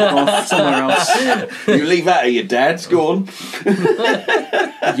like, fuck off, somewhere else. You leave that at your dad's, go on.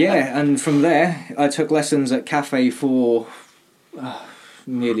 Yeah, and from there, I took lessons at Cafe for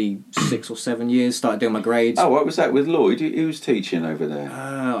nearly 6 or 7 years, started doing my grades. Oh, what was that with Lloyd? Who was teaching over there?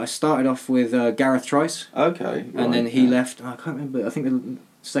 I started off with Gareth Trice. Okay. And then he left. I can't remember. I think the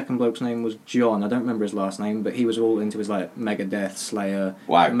second bloke's name was John. I don't remember his last name, but he was all into his like Megadeth, Slayer,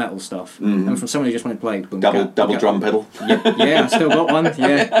 metal stuff. Mm-hmm. And from someone who just wanted to play, boom, double drum pedal. Yeah, I still got one.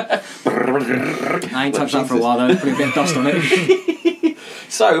 Yeah, I ain't touched that for a while though. Put a bit of dust on it.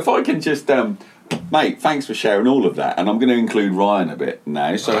 So if I can just, mate, thanks for sharing all of that, and I'm going to include Ryan a bit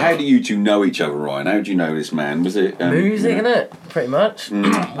now. So how do you two know each other, Ryan? How do you know this man? Was it music, innit? Pretty much.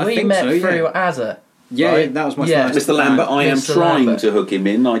 I We think met so, through yeah. Azza. Yeah, Right? that was my Yeah. first. Mr. Lambert, I am Mr. trying Lambert. to hook him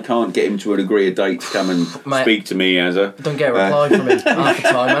in. I can't get him to agree a date to come and Mate, speak to me as a... Don't get a reply from him half the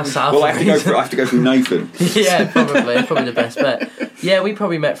time. That's half Well, the I reason. have to go through Nathan. Yeah, probably the best bet. Yeah, we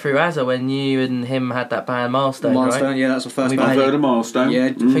probably met through Azza when you and him had that band Milestone, Milestone, right? yeah, that's the first We band. I've heard of Milestone. Yeah,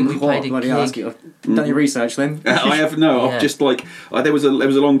 I think we played a bloody gig. ask you. Done your research then? I have no. Yeah. I've just like there was a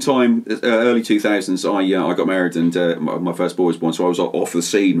long time, early 2000s. I got married and my first boy was born, so I was off the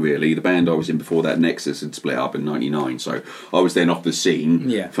scene really. The band I was in before that, Nexus, had split up in '99, so I was then off the scene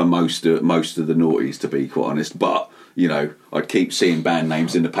for most of the noughties, to be quite honest. But you know, I'd keep seeing band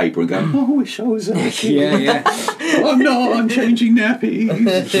names in the paper and going, "Oh, I wish I was there." Yeah. I'm not. I'm changing nappies.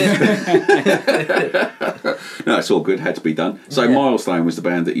 No, it's all good. Had to be done. So Milestone was the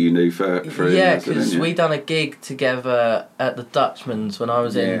band that you knew for Yeah, because we done a gig together at the Dutchman's when I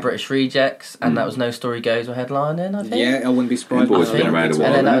was in British Rejects, and that was No Story Goes were headlining, I think. Yeah, I wouldn't be surprised. Boys been around a while.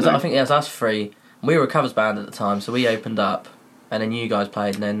 And then haven't I they? think it was us three. We were a covers band at the time, so we opened up, and then you guys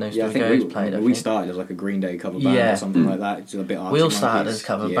played, and then No Story Goes played. we started as like a Green Day cover band or something like that. It's a bit artsy. We all started as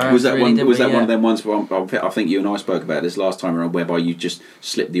cover bands. Was that really, one? Was that we? one of them ones where I think you and I spoke about this last time around, whereby you just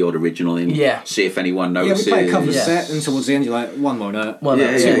slip the odd original in, see if anyone Yeah, notices. we play a cover set, and towards the end you're like, one more note. And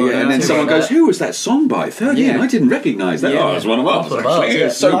then someone goes, "Who was that song by?" 13. I didn't recognise that. Yeah. Oh, it was one of ours. That's one of Actually,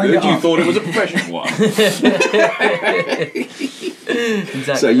 ours, it's so Lined good it you up. thought it was a professional one.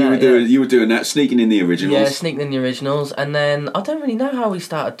 Exactly. So you were doing that, sneaking in the originals. Yeah, sneaking in the originals, and then I don't really know how we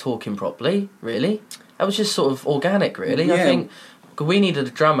started talking properly. Really, it was just sort of organic. Really, I think we needed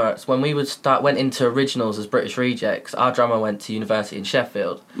a drummer. It's when we went into originals as British Rejects. Our drummer went to university in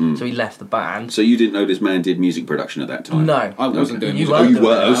Sheffield, so he left the band. So you didn't know this man did music production at that time? No, I wasn't doing you music. weren't. you doing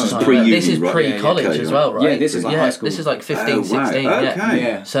were. it This at is the time. pre-uni, This is right? pre-college Okay, as well, right? Yeah, this is like high school. This is like 15, Oh, right. 16. Okay.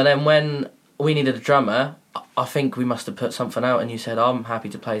 Yeah. So then when we needed a drummer, I think we must have put something out, and you said, I'm happy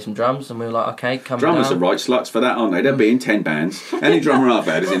to play some drums, and we were like, okay, come Drummers down. are right sluts for that, aren't they? They'll be in 10 bands. Any drummer I've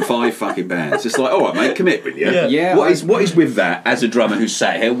had is in 5 fucking bands. It's like, all right, mate, commit, will you? Yeah. What is with that as a drummer who's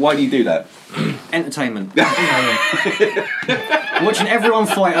sat here? Why do you do that? Entertainment. Watching everyone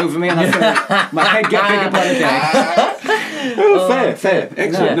fight over me, and I feel like my head get bigger by the day. Oh, fair.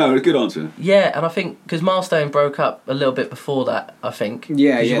 Excellent. No, good answer. Yeah, and I think, because Milestone broke up a little bit before that, I think.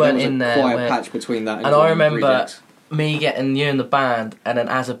 Yeah, 'cause you there weren't was in a there. quiet patch between that. And I remember Rejects. me getting you in the band, and then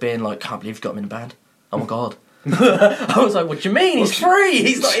Azza being like, can't believe you got him in the band. Oh my god. I was like, what do you mean? He's free.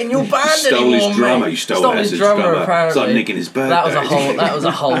 He's not in your band Stole anymore. his drummer. Mate. You stole his his drummer. It's Apparently, like nicking his birthday. That was a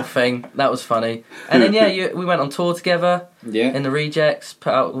whole thing. That was funny. And then we went on tour together. Yeah. In the Rejects.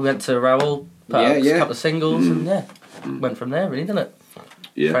 We went to Raoul. Put out a couple of singles, and went from there. Really, didn't it?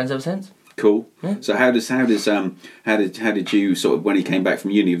 Yeah. Friends ever since. Cool. Yeah. So how did you sort of, when he came back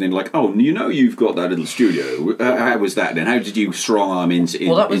from uni, then like, oh, you know, you've got that little studio. How was that then? How did you strong arm into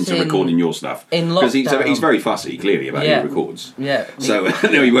recording your stuff? In lockdown. Because he's very fussy, clearly, about Yeah. your records. Yeah. So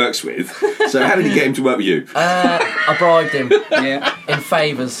who he works with. So how did he get him to work with you? I bribed him. Yeah. In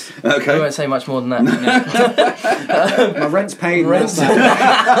favours. Okay. I won't say much more than that. My rent's paid. Rent's-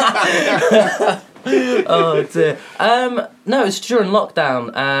 That's Oh dear. No, it's during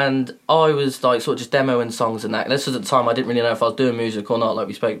lockdown, and I was like sort of just demoing songs and that. This was at the time I didn't really know if I was doing music or not, like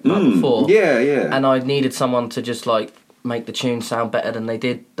we spoke about before. Yeah, yeah. And I needed someone to just like make the tunes sound better than they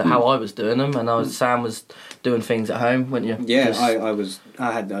did how I was doing them. And Sam was doing things at home, weren't you? Yeah, Just-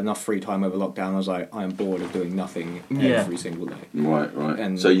 I had enough free time over lockdown. I was like, I am bored of doing nothing Yeah. every single day. Right.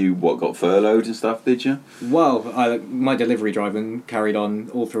 And- So you got furloughed and stuff, did you? Well, my delivery driving carried on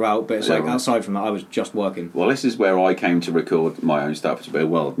all throughout, but it's Yeah, like right. outside from that, I was just working. Well, this is where I came to record my own stuff as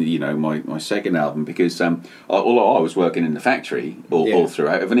well. You know, my second album, because although I was working in the factory all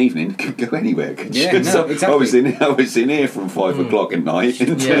throughout of an evening, could go anywhere. Could Yeah, you? no, So exactly. I was in here from 5 o'clock at night.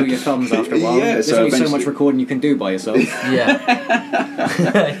 Twiddle your thumbs after a while. Yeah, There's so only so much eventually- recording you can do by yourself. Yeah.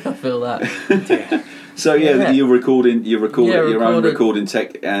 I feel that. So Yeah. you're recording your own recorded- recording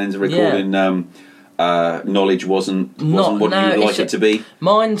tech and recording. Knowledge wasn't No, what no, you'd like it's it to be.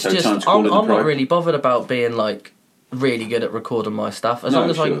 Mine's So just, time to call I'm it the not pro. really bothered about being like really good at recording my stuff. As long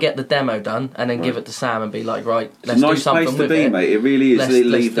as I sure. can get the demo done and then give it to Sam and be like, right, It's let's a do nice something place to with be, it. mate. It really is. Let's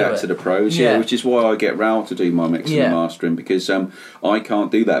Leave do that it. to the pros, Yeah. which is why I get Raoul to do my mixing and Yeah. mastering, because I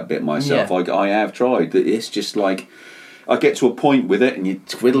can't do that bit myself. Yeah. I have tried. It's just like I get to a point with it, and you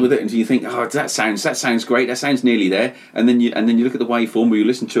twiddle with it, and you think, oh, that sounds great. That sounds nearly there, and then you look at the waveform where you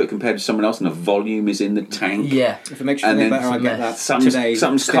listen to it compared to someone else, and the volume is in the tank. Yeah. If it makes you And feel then better, I get that Something's today.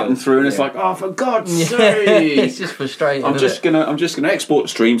 cutting through, and it's like, oh, for God's it's sake! just frustrating. I'm isn't just it? gonna export the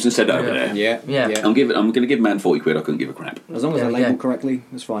streams and send it over Yeah. there. Yeah. Yeah. I'm gonna give man 40 quid. I couldn't give a crap. As long as There I we label go. correctly,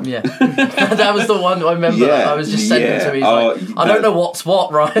 that's fine. Yeah. That was the one I remember. Yeah, I was just sending to him. He's yeah. like, I don't know what's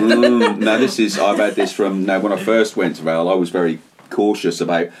what, right? I've had this from when I first went to Raoul. I was very cautious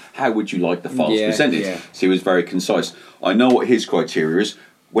about how would you like the files Yeah, presented. yeah. So he was very concise. I know what his criteria is.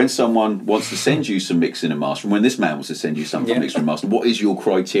 When someone wants to send you some mixing and mastering, when this man wants to send you something mixing and mastering, what is your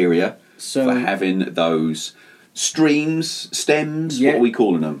criteria for having those streams, stems? What are we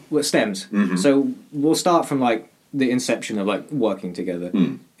calling them? Well, stems. So we'll start from like the inception of like working together.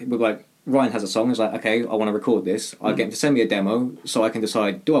 We're like, Ryan has a song. It's like, okay, I want to record this. I get him to send me a demo so I can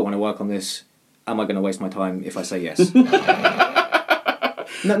decide: do I want to work on this? Am I going to waste my time if I say yes?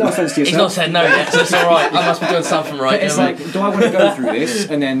 No offense to yourself. He's not said no yet, so it's alright. I must be doing something right. But it's you know like, what I mean? do I want to go through this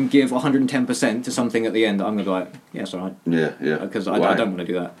and then give 110% to something at the end? I'm going to be like, yeah, it's alright. Yeah, yeah. Because I Wow. don't want to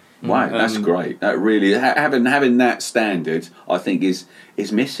do that. Wow, that's great. That really having that standard, I think, is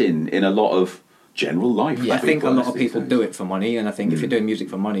missing in a lot of general life. I think a lot of people do it for money, and I think if you're doing music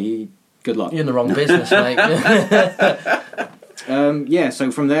for money, good luck. You're in the wrong business, mate.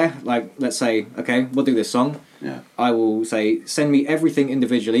 So from there, like, let's say, okay, we'll do this song. Yeah. I will say, send me everything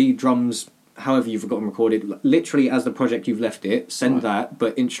individually, drums, however you've got them recorded, literally as the project you've left it, send that,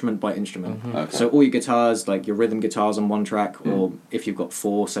 but instrument by instrument. Okay. So all your guitars, like your rhythm guitars on one track, or if you've got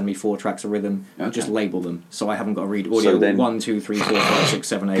 4, send me 4 tracks of rhythm, just label them, so I haven't got to read audio So then- 1, 2, 3, 4, 5, 6,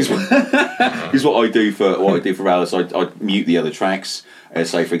 7, 8. Because what I do for Raoul is I mute the other tracks,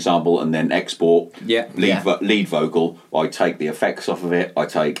 say for example, and then export lead vocal. I take the effects off of it. I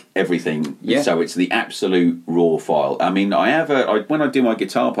take everything. Yeah. So it's the absolute raw file. I mean, I have when I do my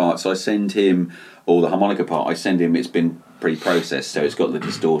guitar parts, I send him, or the harmonica part, I send him. It's been pre-processed, so it's got the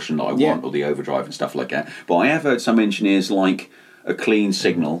distortion that I want, or the overdrive and stuff like that. But I have heard some engineers like a clean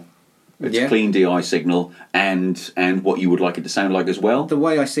signal. It's a clean DI signal and what you would like it to sound like as well. The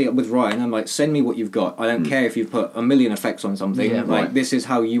way I see it with Ryan, I'm like, send me what you've got. I don't care if you've put a million effects on something. Yeah, like, this is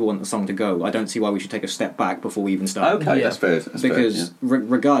how you want the song to go. I don't see why we should take a step back before we even start. Okay, Yeah. that's fair. Because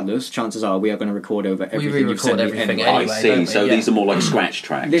regardless, chances are we are going to record over everything you've sent me everything anyway. anyway. I see. don't we? So Yeah. these are more like scratch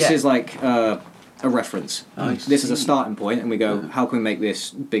tracks. This is like a reference. I This is a see. starting point, and we go, how can we make this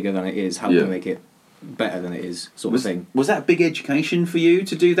bigger than it is? How Yeah. can we make it better than it is? Sort of thing. Was that big education for you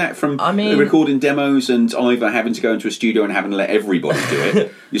to do that from I mean- recording demos and either having to go into a studio and having to let everybody do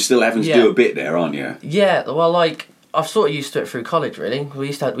it? You're still having to Yeah. do a bit there, aren't you? Yeah, well, like I've sort of used to it through college. Really, we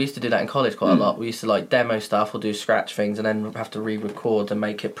used to do that in college quite a lot. We used to like demo stuff or do scratch things, and then have to re-record and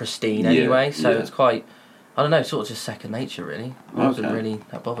make it pristine Yeah, anyway. So yeah. it's quite, I don't know, sort of just second nature. Really, I wasn't Okay. really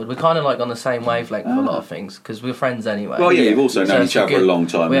that bothered. We're kind of like on the same wavelength with a lot of things because we're friends anyway. Well, yeah, you've also So known it's each other a good- long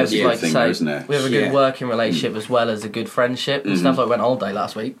time. We have, That's the like, thing, say, isn't there? we have a good Yeah. working relationship as well as a good friendship and stuff. Like we went on holiday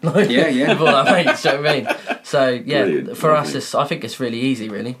last week. Like, Yeah, yeah. with all our mates, do you know what I mean? So yeah, Brilliant, for us, lovely. I think it's really easy.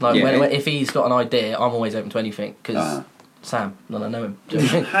 Really, like Yeah. if he's got an idea, I'm always open to anything because Sam, and I know him. Do you know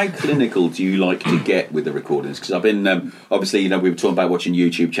what I mean? How clinical do you like to get with the recordings? Because I've been, obviously, we were talking about watching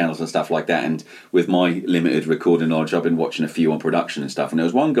YouTube channels and stuff like that, and with my limited recording knowledge, I've been watching a few on production and stuff, and there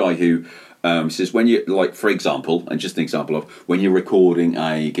was one guy who says when you, like, for example, and just an example of, when you're recording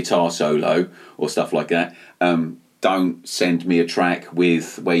a guitar solo or stuff like that, don't send me a track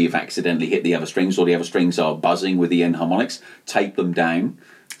with where you've accidentally hit the other strings or the other strings are buzzing with the end harmonics, tape them down.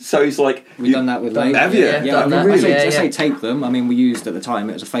 So he's like... We've done that with Lake. Have you? Yeah, Yeah, done I that. mean, Really? I say tape them. I mean, we used at the time,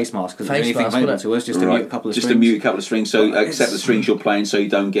 it was a face mask because it was the only Face thing mask, available wasn't to us, just to mute a couple of Just strings. to mute a couple of strings, so Well, except the it's- strings you're playing, so you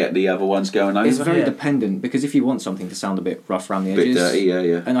don't get the other ones going over. It's very Yeah. dependent because if you want something to sound a bit rough around the Bit edges, dirty,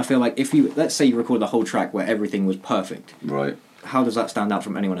 yeah. and I feel like if you, let's say you record the whole track where everything was perfect, Right. how does that stand out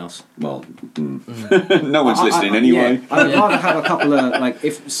from anyone else? Well, no one's listening anyway. Yeah, I'd rather have a couple of, like,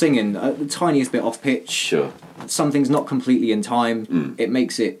 if singing the tiniest bit off pitch, Sure. something's not completely in time, it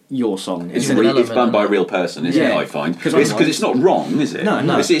makes it your song. It's, an it's element, done by a isn't it? real person, isn't it? Yeah. I find Because because otherwise- it's not wrong, is it?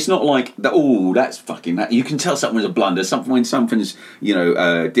 No. It's not like that. Oh, that's fucking. That. You can tell something was a blunder. Something when something's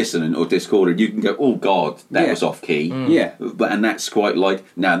dissonant or discordant, you can go, oh god, that Yeah. was off key. Yeah. But and that's quite like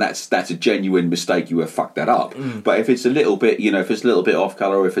now that's a genuine mistake. You have fucked that up. But if it's a little bit, if it's a little bit off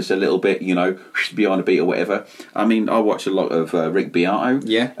colour, or if it's a little bit, behind a beat or whatever. I mean, I watch a lot of Rick Beato.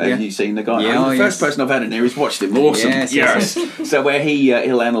 Yeah, Have yeah. you seen the guy? Yeah, the oh, first yes. person I've had in there who's watched him. Awesome. Yes. So where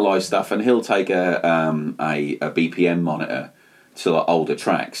he'll analyse stuff and he'll take a BPM monitor to like older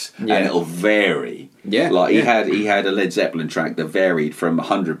tracks Yeah. and it'll vary. Yeah, Like yeah. he had a Led Zeppelin track that varied from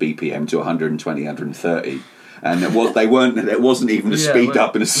 100 BPM to 120, 130. And it wasn't even a Yeah, speed well,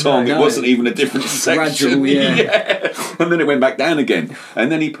 up in a song. no. It wasn't even a different section. Gradual, yeah. And then it went back down again.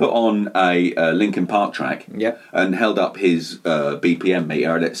 And then he put on a Linkin Park track. Yep. And held up his BPM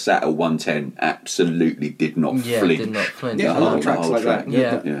meter, and it sat at 110. Absolutely did not Yeah, flinch. did not flinch. Yeah, a The lot whole- of tracks the whole like track. that.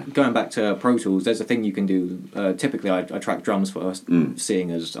 Yeah. Yeah. Going back to Pro Tools, there's a thing you can do. Typically, I track drums first,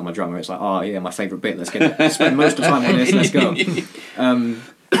 seeing as I'm a drummer. It's like, oh yeah, my favourite bit. Let's spend most of the time on this. Let's go.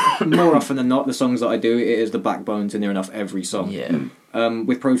 More often than not, the songs that I do, it is the backbone to near enough every song. Yeah.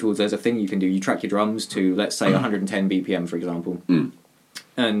 With Pro Tools, there's a thing you can do. You track your drums to, let's say, 110 BPM, for example.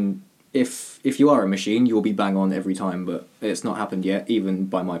 And if you are a machine, you will be bang on every time, but it's not happened yet, even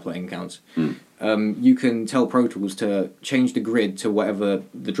by my playing counts. You can tell Pro Tools to change the grid to whatever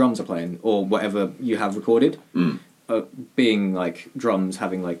the drums are playing, or whatever you have recorded. Being like drums,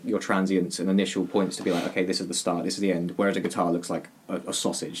 having like your transients and initial points to be like, okay, this is the start, this is the end, whereas a guitar looks like a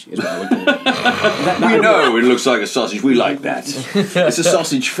sausage, is what I would call it. It looks like a sausage. We like that. It's a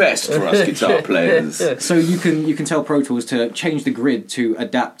sausage fest for us guitar players. So you can tell Pro Tools to change the grid to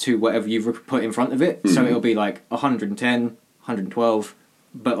adapt to whatever you've put in front of it. So it'll be like 110, 112,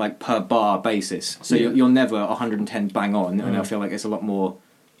 but like per bar basis. So you're never 110 bang on, and I feel like it's a lot more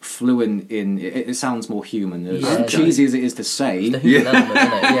fluent in. It sounds more human. As Yeah. cheesy as it is to say, The human element,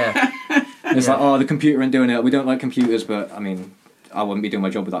 isn't it? Yeah. it's like, oh, the computer ain't doing it. We don't like computers, but I mean, I wouldn't be doing my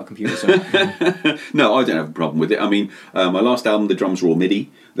job without computers. So No, I don't have a problem with it. I mean, my last album, the drums were all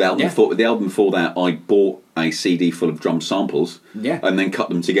MIDI. The album before that, I bought a CD full of drum samples. Yeah. And then cut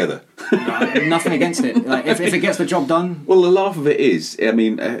them together. nothing against it. Like, if it gets the job done. Well, the laugh of it is, I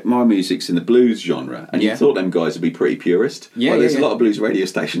mean, my music's in the blues genre, and you Yeah. thought them guys would be pretty purist. Yeah, well, there's yeah, a yeah. lot of blues radio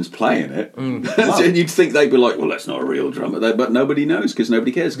stations playing it. Wow. So you'd think they'd be like, well, that's not a real drummer. But nobody knows, because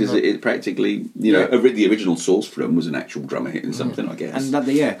nobody cares, because it practically, Yeah. the original source for them was an actual drummer hitting something, I guess. And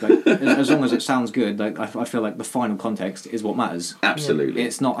like, as long as it sounds good, like I feel like the final context is what matters. Absolutely.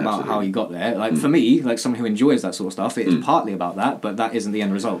 It's not about Absolutely. how you got there. Like for me, like someone who enjoys that sort of stuff, it is partly about that, but that isn't the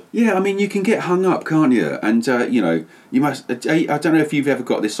end result. Yeah, I mean, you can get hung up, can't you? And, you must... I don't know if you've ever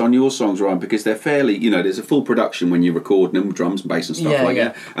got this on your songs, Ryan, because they're fairly... there's a full production when you're recording them, drums and bass and stuff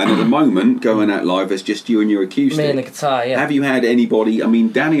that. And at the moment, going out live, it's just you and your acoustic. Me and the guitar, yeah. Have you had anybody... I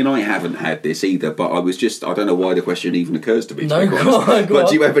mean, Danny and I haven't had this either, but I don't know why the question even occurs to me. No, go on. But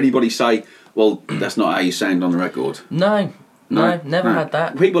do you have anybody say, well, that's not how you sound on the record? No, never had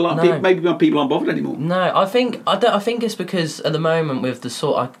that. People aren't, maybe people aren't bothered anymore. No, I think it's because at the moment with the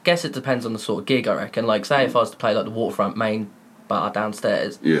sort, I guess it depends on the sort of gig. I reckon, like, say if I was to play like the Waterfront main bar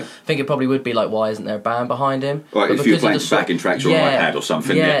downstairs, I think it probably would be like, why isn't there a band behind him? Right, if you're playing backing tracks on an iPad or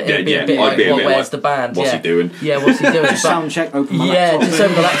something, it'd be a bit like, where's the band? What's he doing? Yeah, what's he doing? Sound check, open my laptop. Just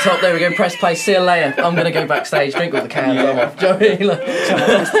open the laptop. There we go. Press play. See you later. I'm gonna go backstage, drink with the can. I'm off. Do you know what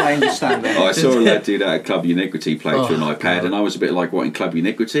I mean? Just stand there. I saw a lad do that at Club Uniquity, played through an iPad, and I was a bit like, what, in Club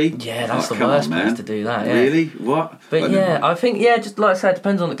Uniquity? Yeah, that's the worst place to do that. Yeah. Really? What? But yeah, I think just like I said, it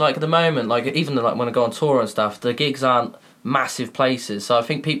depends on like at the moment, like even like when I go on tour and stuff, the gigs aren't massive places, so I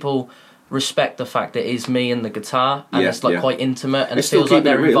think people respect the fact that it is me and the guitar, and it's like quite intimate, and it feels like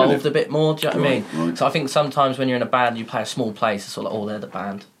they're involved a bit more. Do you know what I mean? Right. So I think sometimes when you're in a band, you play a small place, it's sort of like, they're the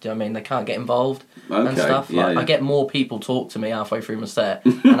band. Do you know what I mean? They can't get involved and stuff. Like I get more people talk to me halfway through my set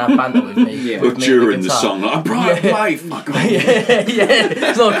and have banter with me. Or during the song, like, Brian, play, fuck off.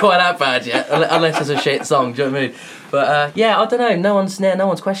 It's not quite that bad yet, unless it's a shit song. Do you know what I mean? But I don't know. No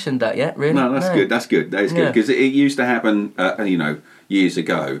one's questioned that yet, really. No, that's good. That's good. That is good because it used to happen. Years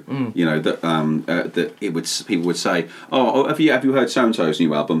ago, that people would say, "Oh, have you heard so and so's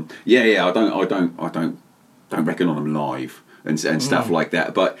new album?" Yeah. I don't reckon on them live and stuff like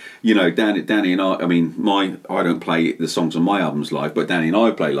that. But Danny and I mean, I don't play the songs on my albums live, but Danny and I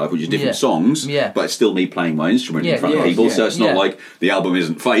play live, which is different songs. Yeah. But it's still me playing my instrument in front of people, so it's not like the album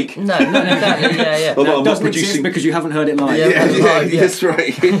isn't fake. No, exactly. Yeah. Although I'm not producing because you haven't heard it live. That's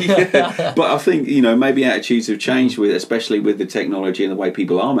right. But I think maybe attitudes have changed especially with the technology and the way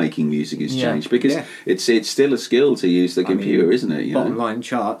people are making music has changed because it's still a skill to use the computer, isn't it? Bottom line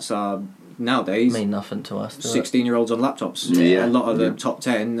charts are nowadays mean nothing to us. 16-year-olds on laptops. A lot of the top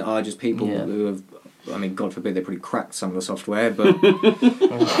 10 are just people who have. I mean, God forbid they probably cracked some of the software, but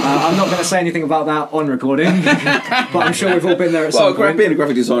I'm not going to say anything about that on recording. But I'm sure we've all been there at some point. Being a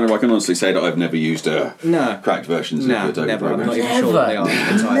graphic designer, I can honestly say that I've never used cracked versions of Adobe never. programs. I'm not even sure what they are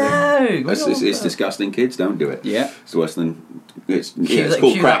entirely. No, it's disgusting. Kids, don't do it. Yeah, it's worse than it's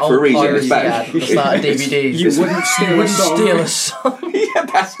called crack for a reason. It's bad. The start of DVDs. You wouldn't steal a song. Yeah,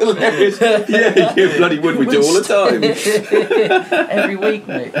 that's hilarious. You bloody would. We do all the time. Every week,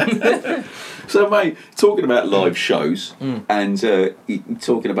 mate. So, mate, talking about live shows and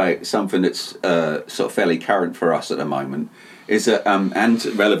talking about something that's sort of fairly current for us at the moment is and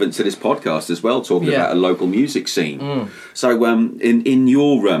relevant to this podcast as well, talking about a local music scene. So, in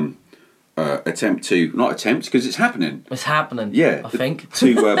your attempt because it's happening. It's happening. Yeah, I think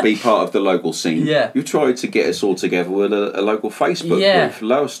to be part of the local scene. Yeah, you've tried to get us all together with a local Facebook with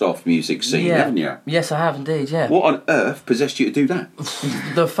Lowestoft music scene, haven't you? Yes, I have indeed. Yeah. What on earth possessed you to do that?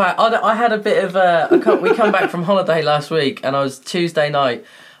 The fact I had a bit of we come back from holiday last week, and I was Tuesday night.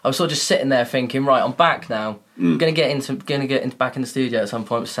 I was sort of just sitting there thinking, right, I'm back now. I'm gonna get back in the studio at some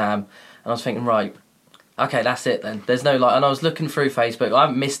point with Sam, and I was thinking, right. Okay, that's it then. There's no and I was looking through Facebook. I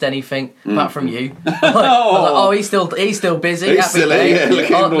haven't missed anything apart from you. I was like, he's still busy. He's still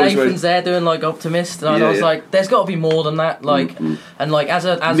Nathan's there doing like Optimist, and I was like, there's got to be more than that. Like, and like as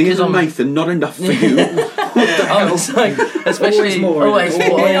me and Nathan, not enough for you. I was like, especially always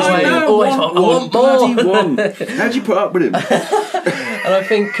more. I want more. How'd you put up with him? And I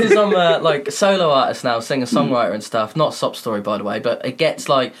think because I'm like a solo artist now, singer songwriter and stuff. Not Sob Story, by the way, but it gets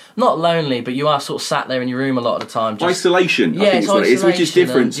like not lonely, but you are sort of sat there in your room a lot of the time. Isolation, I think is what it is, which is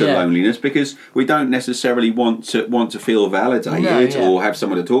different to loneliness because we don't necessarily want to feel validated or have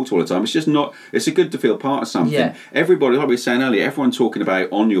someone to talk to all the time. It's just not. It's good to feel part of something. Yeah. Everybody, like we were saying earlier, everyone talking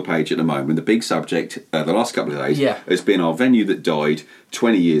about on your page at the moment. The big subject the last couple of days has been our venue that died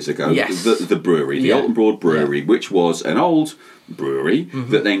 20 years ago. Yes. The brewery, the Alton Broad Brewery, which was an old brewery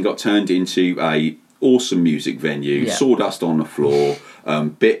that then got turned into a awesome music venue, sawdust on the floor,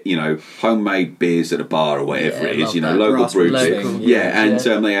 homemade beers at a bar or whatever it is, local brews.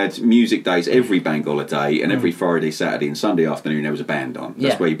 They had music days every bank holiday and every Friday, Saturday and Sunday afternoon there was a band on.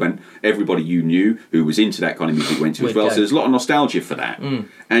 That's where you went, everybody you knew who was into that kind of music went to as well. So there's a lot of nostalgia for that.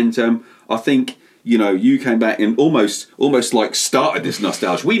 And I think you came back and almost like started this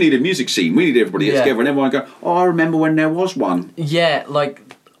nostalgia. We need a music scene. We need everybody together. And everyone go, I remember when there was one. Yeah,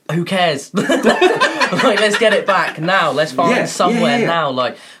 like, who cares? Like, let's get it back now. Let's find somewhere now.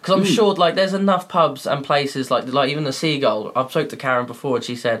 Like, because I'm sure, like, there's enough pubs and places like even the Seagull. I've spoke to Karen before, and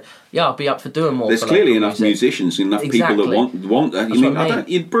she said, "Yeah, I'll be up for doing more." There's clearly enough musicians, enough people that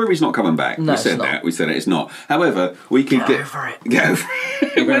want. Brewery's not coming back. No, we said that. We said it. It's not. However, we could Go for it. Go for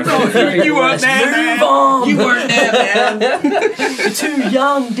it. You weren't there, man. Move on. You weren't there, man. You're too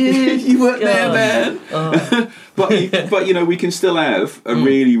young, dude. You weren't there, man. But you know, we can still have a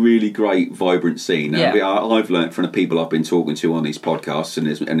really, really great, vibrant scene. And I've learnt from the people I've been talking to on these podcasts,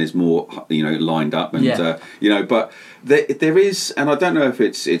 and there's more, you know, lined up, and you know, but there is, and I don't know if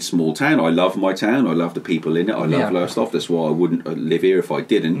it's small town. I love my town. I love the people in it. I love Lowestoft. That's why I wouldn't live here if I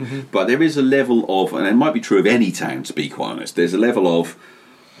didn't. Mm-hmm. But there is a level of, and it might be true of any town, to be quite honest. There's a level of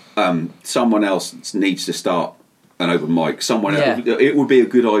someone else needs to start an open mic. Someone else. It would be a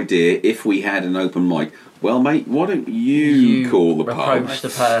good idea if we had an open mic. Well, mate, why don't you call the pub? Approach the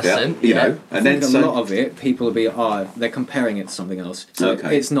person. You know, and then a lot of it, people will be, they're comparing it to something else. So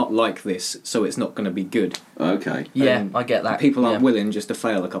it's not like this, so it's not going to be good. Okay. Yeah, I get that. People aren't willing just to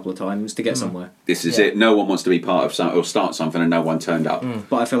fail a couple of times to get somewhere. This is it. No one wants to be part of something or start something, and no one turned up.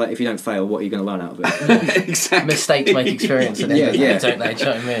 But I feel like if you don't fail, what are you going to learn out of it? Exactly. Mistakes make experience, don't they? Do you know what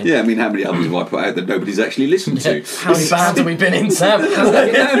I mean? Yeah, I mean, how many albums have I put out that nobody's actually listened to? How many bands have we been in, Sam? How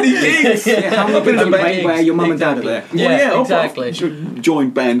many gigs? How many gigs have you played where your mum and dad are there? Exactly.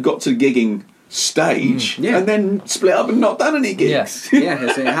 Joined band, got to the gigging stage, and then split up and not done any gigs. It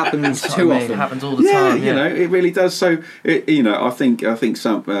happens too often. It happens all the time. You know, it really does. So, you know, I think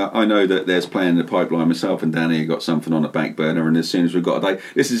some. I know that there's playing in the pipeline. Myself and Danny have got something on the back burner, and as soon as we've got a date,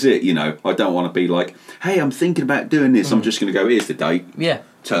 this is it. You know, I don't want to be like, hey, I'm thinking about doing this. I'm just going to go. Here's the date. Yeah.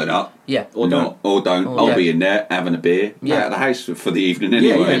 Turn up. Yeah. Or don't. I'll be in there having a beer out of the house for the evening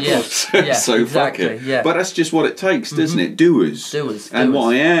anyway. So fuck it. Yeah. But that's just what it takes, doesn't it? Doers. And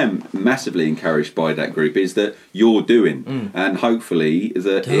what I am massively encouraged by that group is that you're doing, and hopefully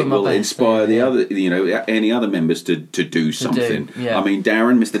that it will inspire the other, you know, any other members to do something. I mean,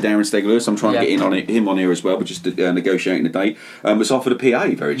 Mr. Darren Stegler, I'm trying to get him on here as well, but just negotiating a date. Was offered a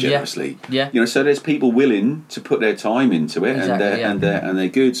PA very generously. Yeah. You know, so there's people willing to put their time into it and their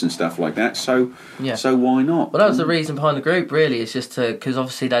goods and stuff like that. So why not? Well, that was the reason behind the group, really. It's just because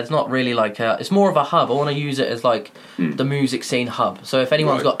obviously there's not really like it's more of a hub. I want to use it as like the music scene hub. So if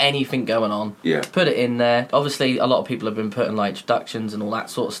anyone's got anything going on, put it in there. Obviously, a lot of people have been putting like introductions and all that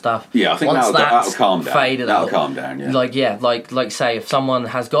sort of stuff. Yeah, I think that'll calm down. Faded that'll out, calm down. Yeah. Like say if someone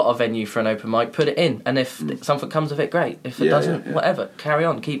has got a venue for an open mic, put it in, and if something comes of it, great. If it doesn't, whatever, carry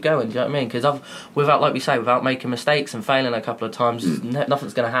on, keep going. Do you know what I mean? Because without making mistakes and failing a couple of times,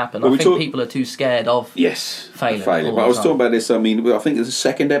 nothing's going to happen. I think people are too scared of failing. But I was talking about this. I mean, I think it was the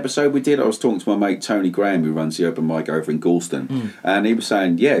second episode we did. I was talking to my mate Tony Graham, who runs the open mic over in Galston, and he was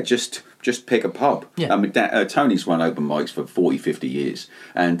saying, just pick a pub. I mean, Tony's run open mics for 40, 50 years.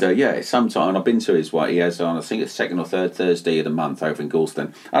 And sometimes I've been to his he has on, I think it's second or third Thursday of the month over in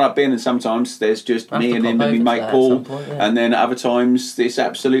Galston. And I've been, and sometimes there's just me and him and my mate Paul. And then other times it's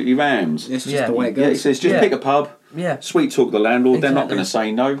absolutely rams. It's just the way it goes. He says, just pick a pub. Yeah. Sweet talk the landlord. They're not going to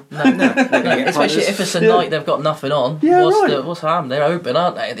say no. No. Especially if it's a night they've got nothing on. What's harm? They're open,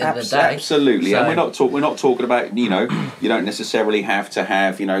 aren't they? At the end of the day. Absolutely. So, and we're not talking about, you know, you don't necessarily have to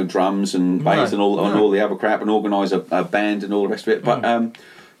have, you know, drums and bass and all the other crap and organise a band and all the rest of it. But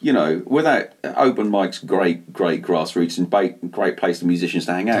you know, without open mics, great grassroots and great place for musicians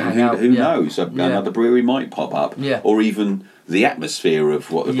to hang out. Who knows? Another brewery might pop up, or even the atmosphere of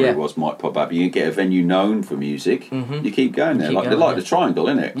what the brewery was might pop up. You get a venue known for music. You keep going there, like the Triangle,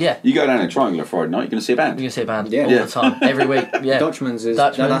 isn't it? Yeah. You go down to Triangle on Friday night, you're going to see a band. You're going to see a band all the time, every week. Yeah. Dutchman's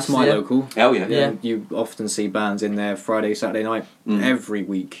that's my local. Oh yeah. You often see bands in there Friday, Saturday night every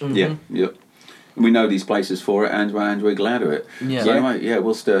week. Yeah. We know these places for it, and we're glad of it. Yeah. So anyway,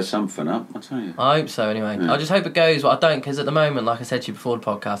 we'll stir something up, I'll tell you. I hope so, anyway. I just hope it goes, but I don't, because at the moment, like I said to you before the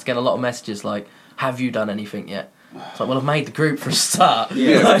podcast, getting a lot of messages like, have you done anything yet? It's like, well, I've made the group for a start. Which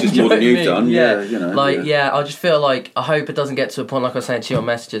is more than you've done. Yeah, you know. I just feel like, I hope it doesn't get to a point, like I was saying to you on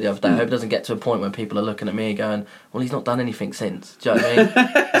Messenger the other day, I hope it doesn't get to a point where people are looking at me going, well, he's not done anything since. Do you know what I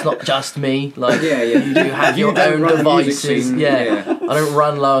mean? It's not just me. Like, you do have your own devices. I don't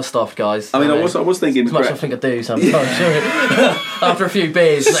run Lowestoft, guys. I mean, I was thinking... As much as I think I do sometimes. After a few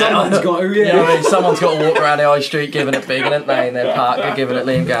beers. Someone's got to, you know what I mean? Someone's got to walk around the high street giving it big, and they in their park, giving it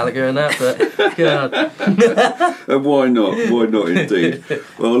Liam Gallagher and that, but God. And why not? Why not, indeed?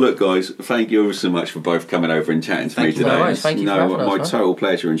 Well, look, guys, thank you ever so much for both coming over and chatting to me today. Thank you for having us, my total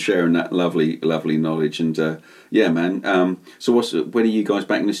pleasure and sharing that lovely knowledge. And yeah, man. So when are you guys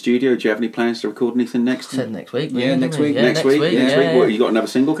back in the studio? Do you have any plans to record anything next? Said next week. Yeah, next week. Next week. What What, you got another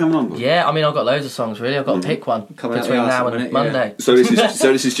single coming on? Yeah, I mean, I've got loads of songs, really. I've got to pick one Coming out between the arse now at the and minute, Monday. So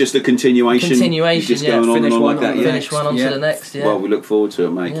this is just a continuation. Continuation, Just yeah. going on Finish and on one like that. on Yeah. Finish one on to Yeah. the next, yeah. Well, we look forward to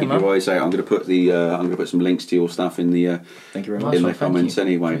it, mate. Yeah, Keep man. your eyes out. I'm going to put I'm going to put some links to your stuff in the Thank you very Nice much. in the one, thank comments you.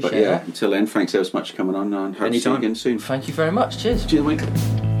 anyway. But Appreciate yeah, that. until then, thanks ever so much for coming on, and hope to see you Anytime. again soon. Thank you very much. Cheers. Cheers,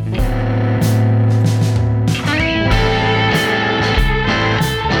 mate.